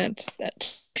 that's. And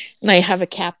I have a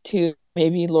cap too.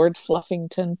 Maybe Lord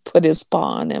Fluffington put his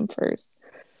paw on him first.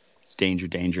 Danger.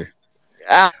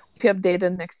 Be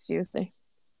updated next Tuesday.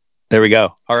 There we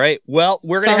go. All right. Well,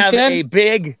 we're going to have a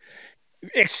big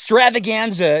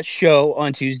extravaganza show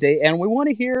on Tuesday, and we want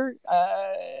to hear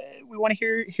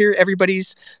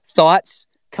everybody's thoughts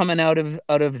coming out of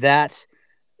that.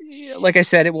 Like I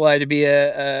said, it will either be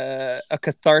a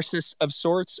catharsis of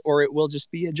sorts, or it will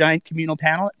just be a giant communal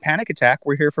panic attack.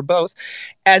 We're here for both.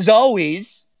 As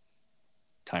always,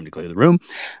 time to clear the room.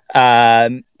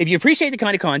 If you appreciate the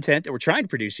kind of content that we're trying to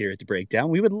produce here at The Breakdown,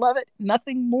 we would love it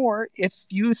nothing more if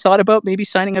you thought about maybe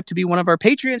signing up to be one of our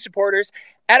Patreon supporters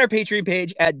at our Patreon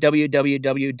page at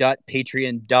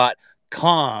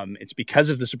www.patreon.com. It's because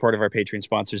of the support of our Patreon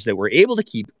sponsors that we're able to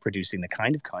keep producing the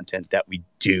kind of content that we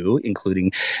do,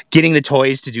 including getting the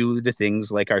toys to do the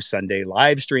things like our Sunday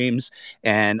live streams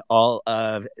and all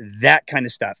of that kind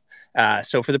of stuff.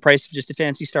 So for the price of just a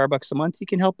fancy Starbucks a month, you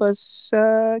can help us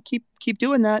keep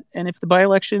doing that. And if the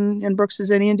by-election in Brooks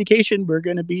is any indication, we're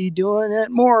going to be doing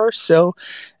it more. So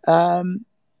think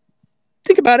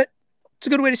about it. It's a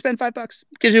good way to spend $5.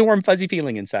 Gives you a warm, fuzzy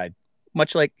feeling inside,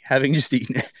 much like having just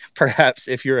eaten. Perhaps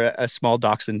if you're a small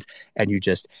dachshund and you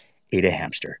just ate a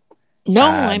hamster. No,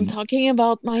 I'm talking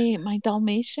about my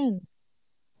Dalmatian.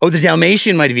 Oh, the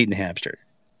Dalmatian might have eaten the hamster.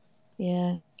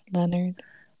 Yeah, Leonard.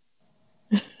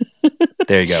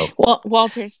 There you go. Well,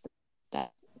 Walter's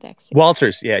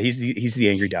Walters, yeah, he's the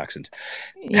angry dachshund.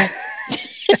 Yeah,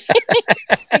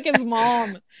 like his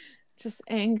mom, just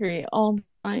angry all the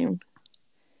time.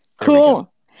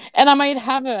 Cool. And I might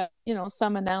have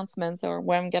some announcements or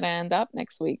where I'm gonna end up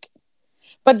next week.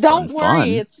 But don't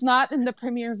worry, it's not in the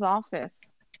Premier's office.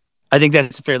 I think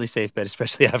that's a fairly safe bet,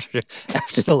 especially after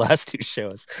the last two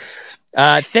shows.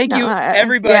 Thank you,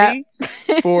 everybody,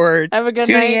 for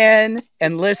tuning in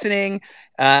and listening.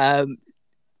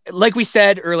 Like we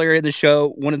said earlier in the show,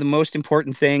 one of the most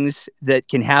important things that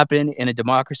can happen in a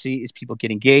democracy is people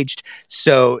get engaged.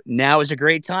 So now is a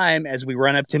great time as we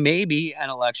run up to maybe an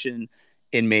election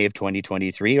in May of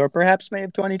 2023 or perhaps May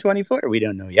of 2024. We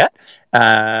don't know yet.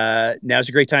 Now's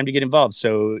a great time to get involved.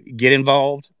 So get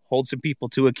involved, hold some people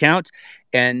to account,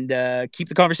 and keep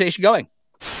the conversation going.